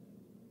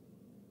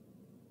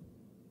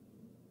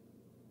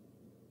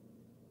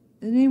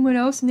 Is anyone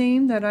else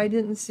named that I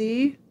didn't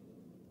see?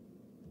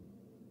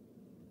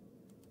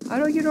 How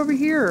do I get over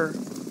here?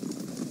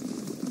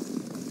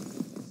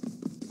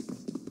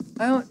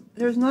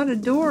 There's not a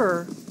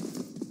door.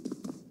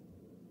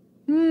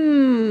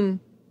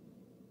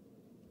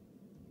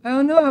 I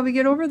don't know how we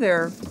get over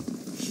there.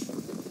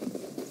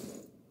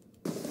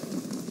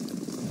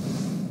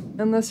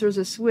 Unless there's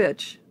a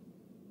switch.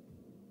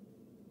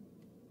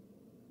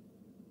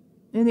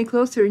 Any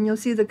closer and you'll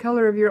see the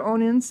color of your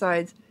own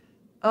insides.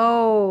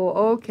 Oh,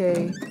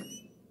 okay.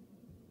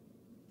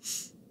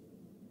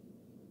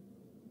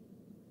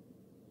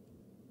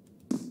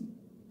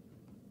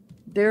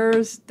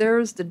 There's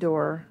the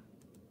door.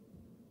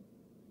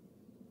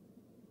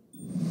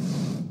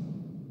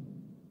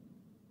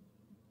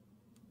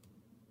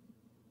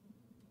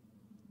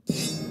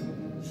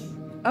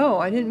 Oh,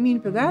 I didn't mean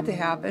for that to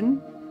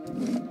happen.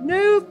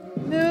 Nope.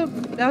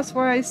 That's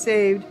why I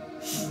saved.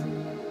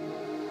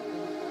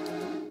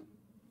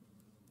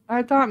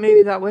 I thought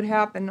maybe that would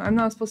happen. I'm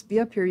not supposed to be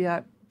up here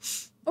yet.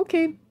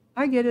 Okay,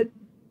 I get it.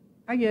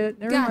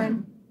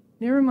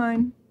 Never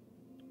mind.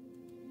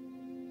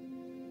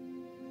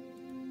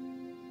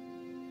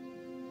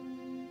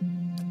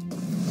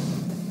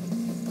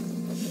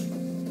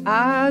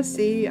 Ah,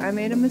 see, I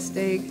made a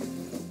mistake.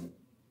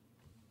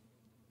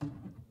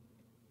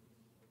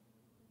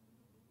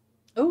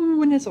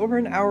 Oh, and it's over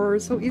an hour.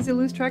 So easy to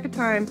lose track of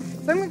time.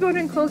 So I'm going to go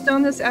ahead and close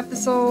down this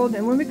episode.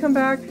 And when we come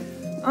back,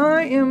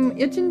 I am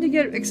itching to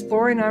get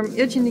exploring. I'm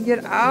itching to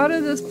get out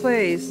of this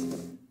place.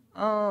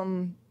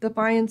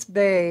 Defiance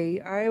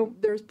Bay.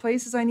 There's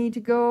places I need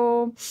to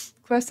go,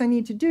 quests I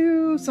need to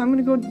do, so I'm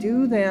going to go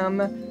do them.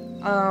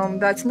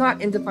 That's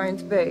not in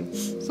Defiance Bay.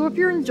 So if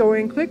you're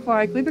enjoying, click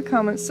like, leave a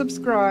comment,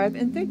 subscribe,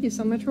 and thank you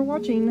so much for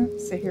watching.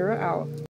 Sahara out.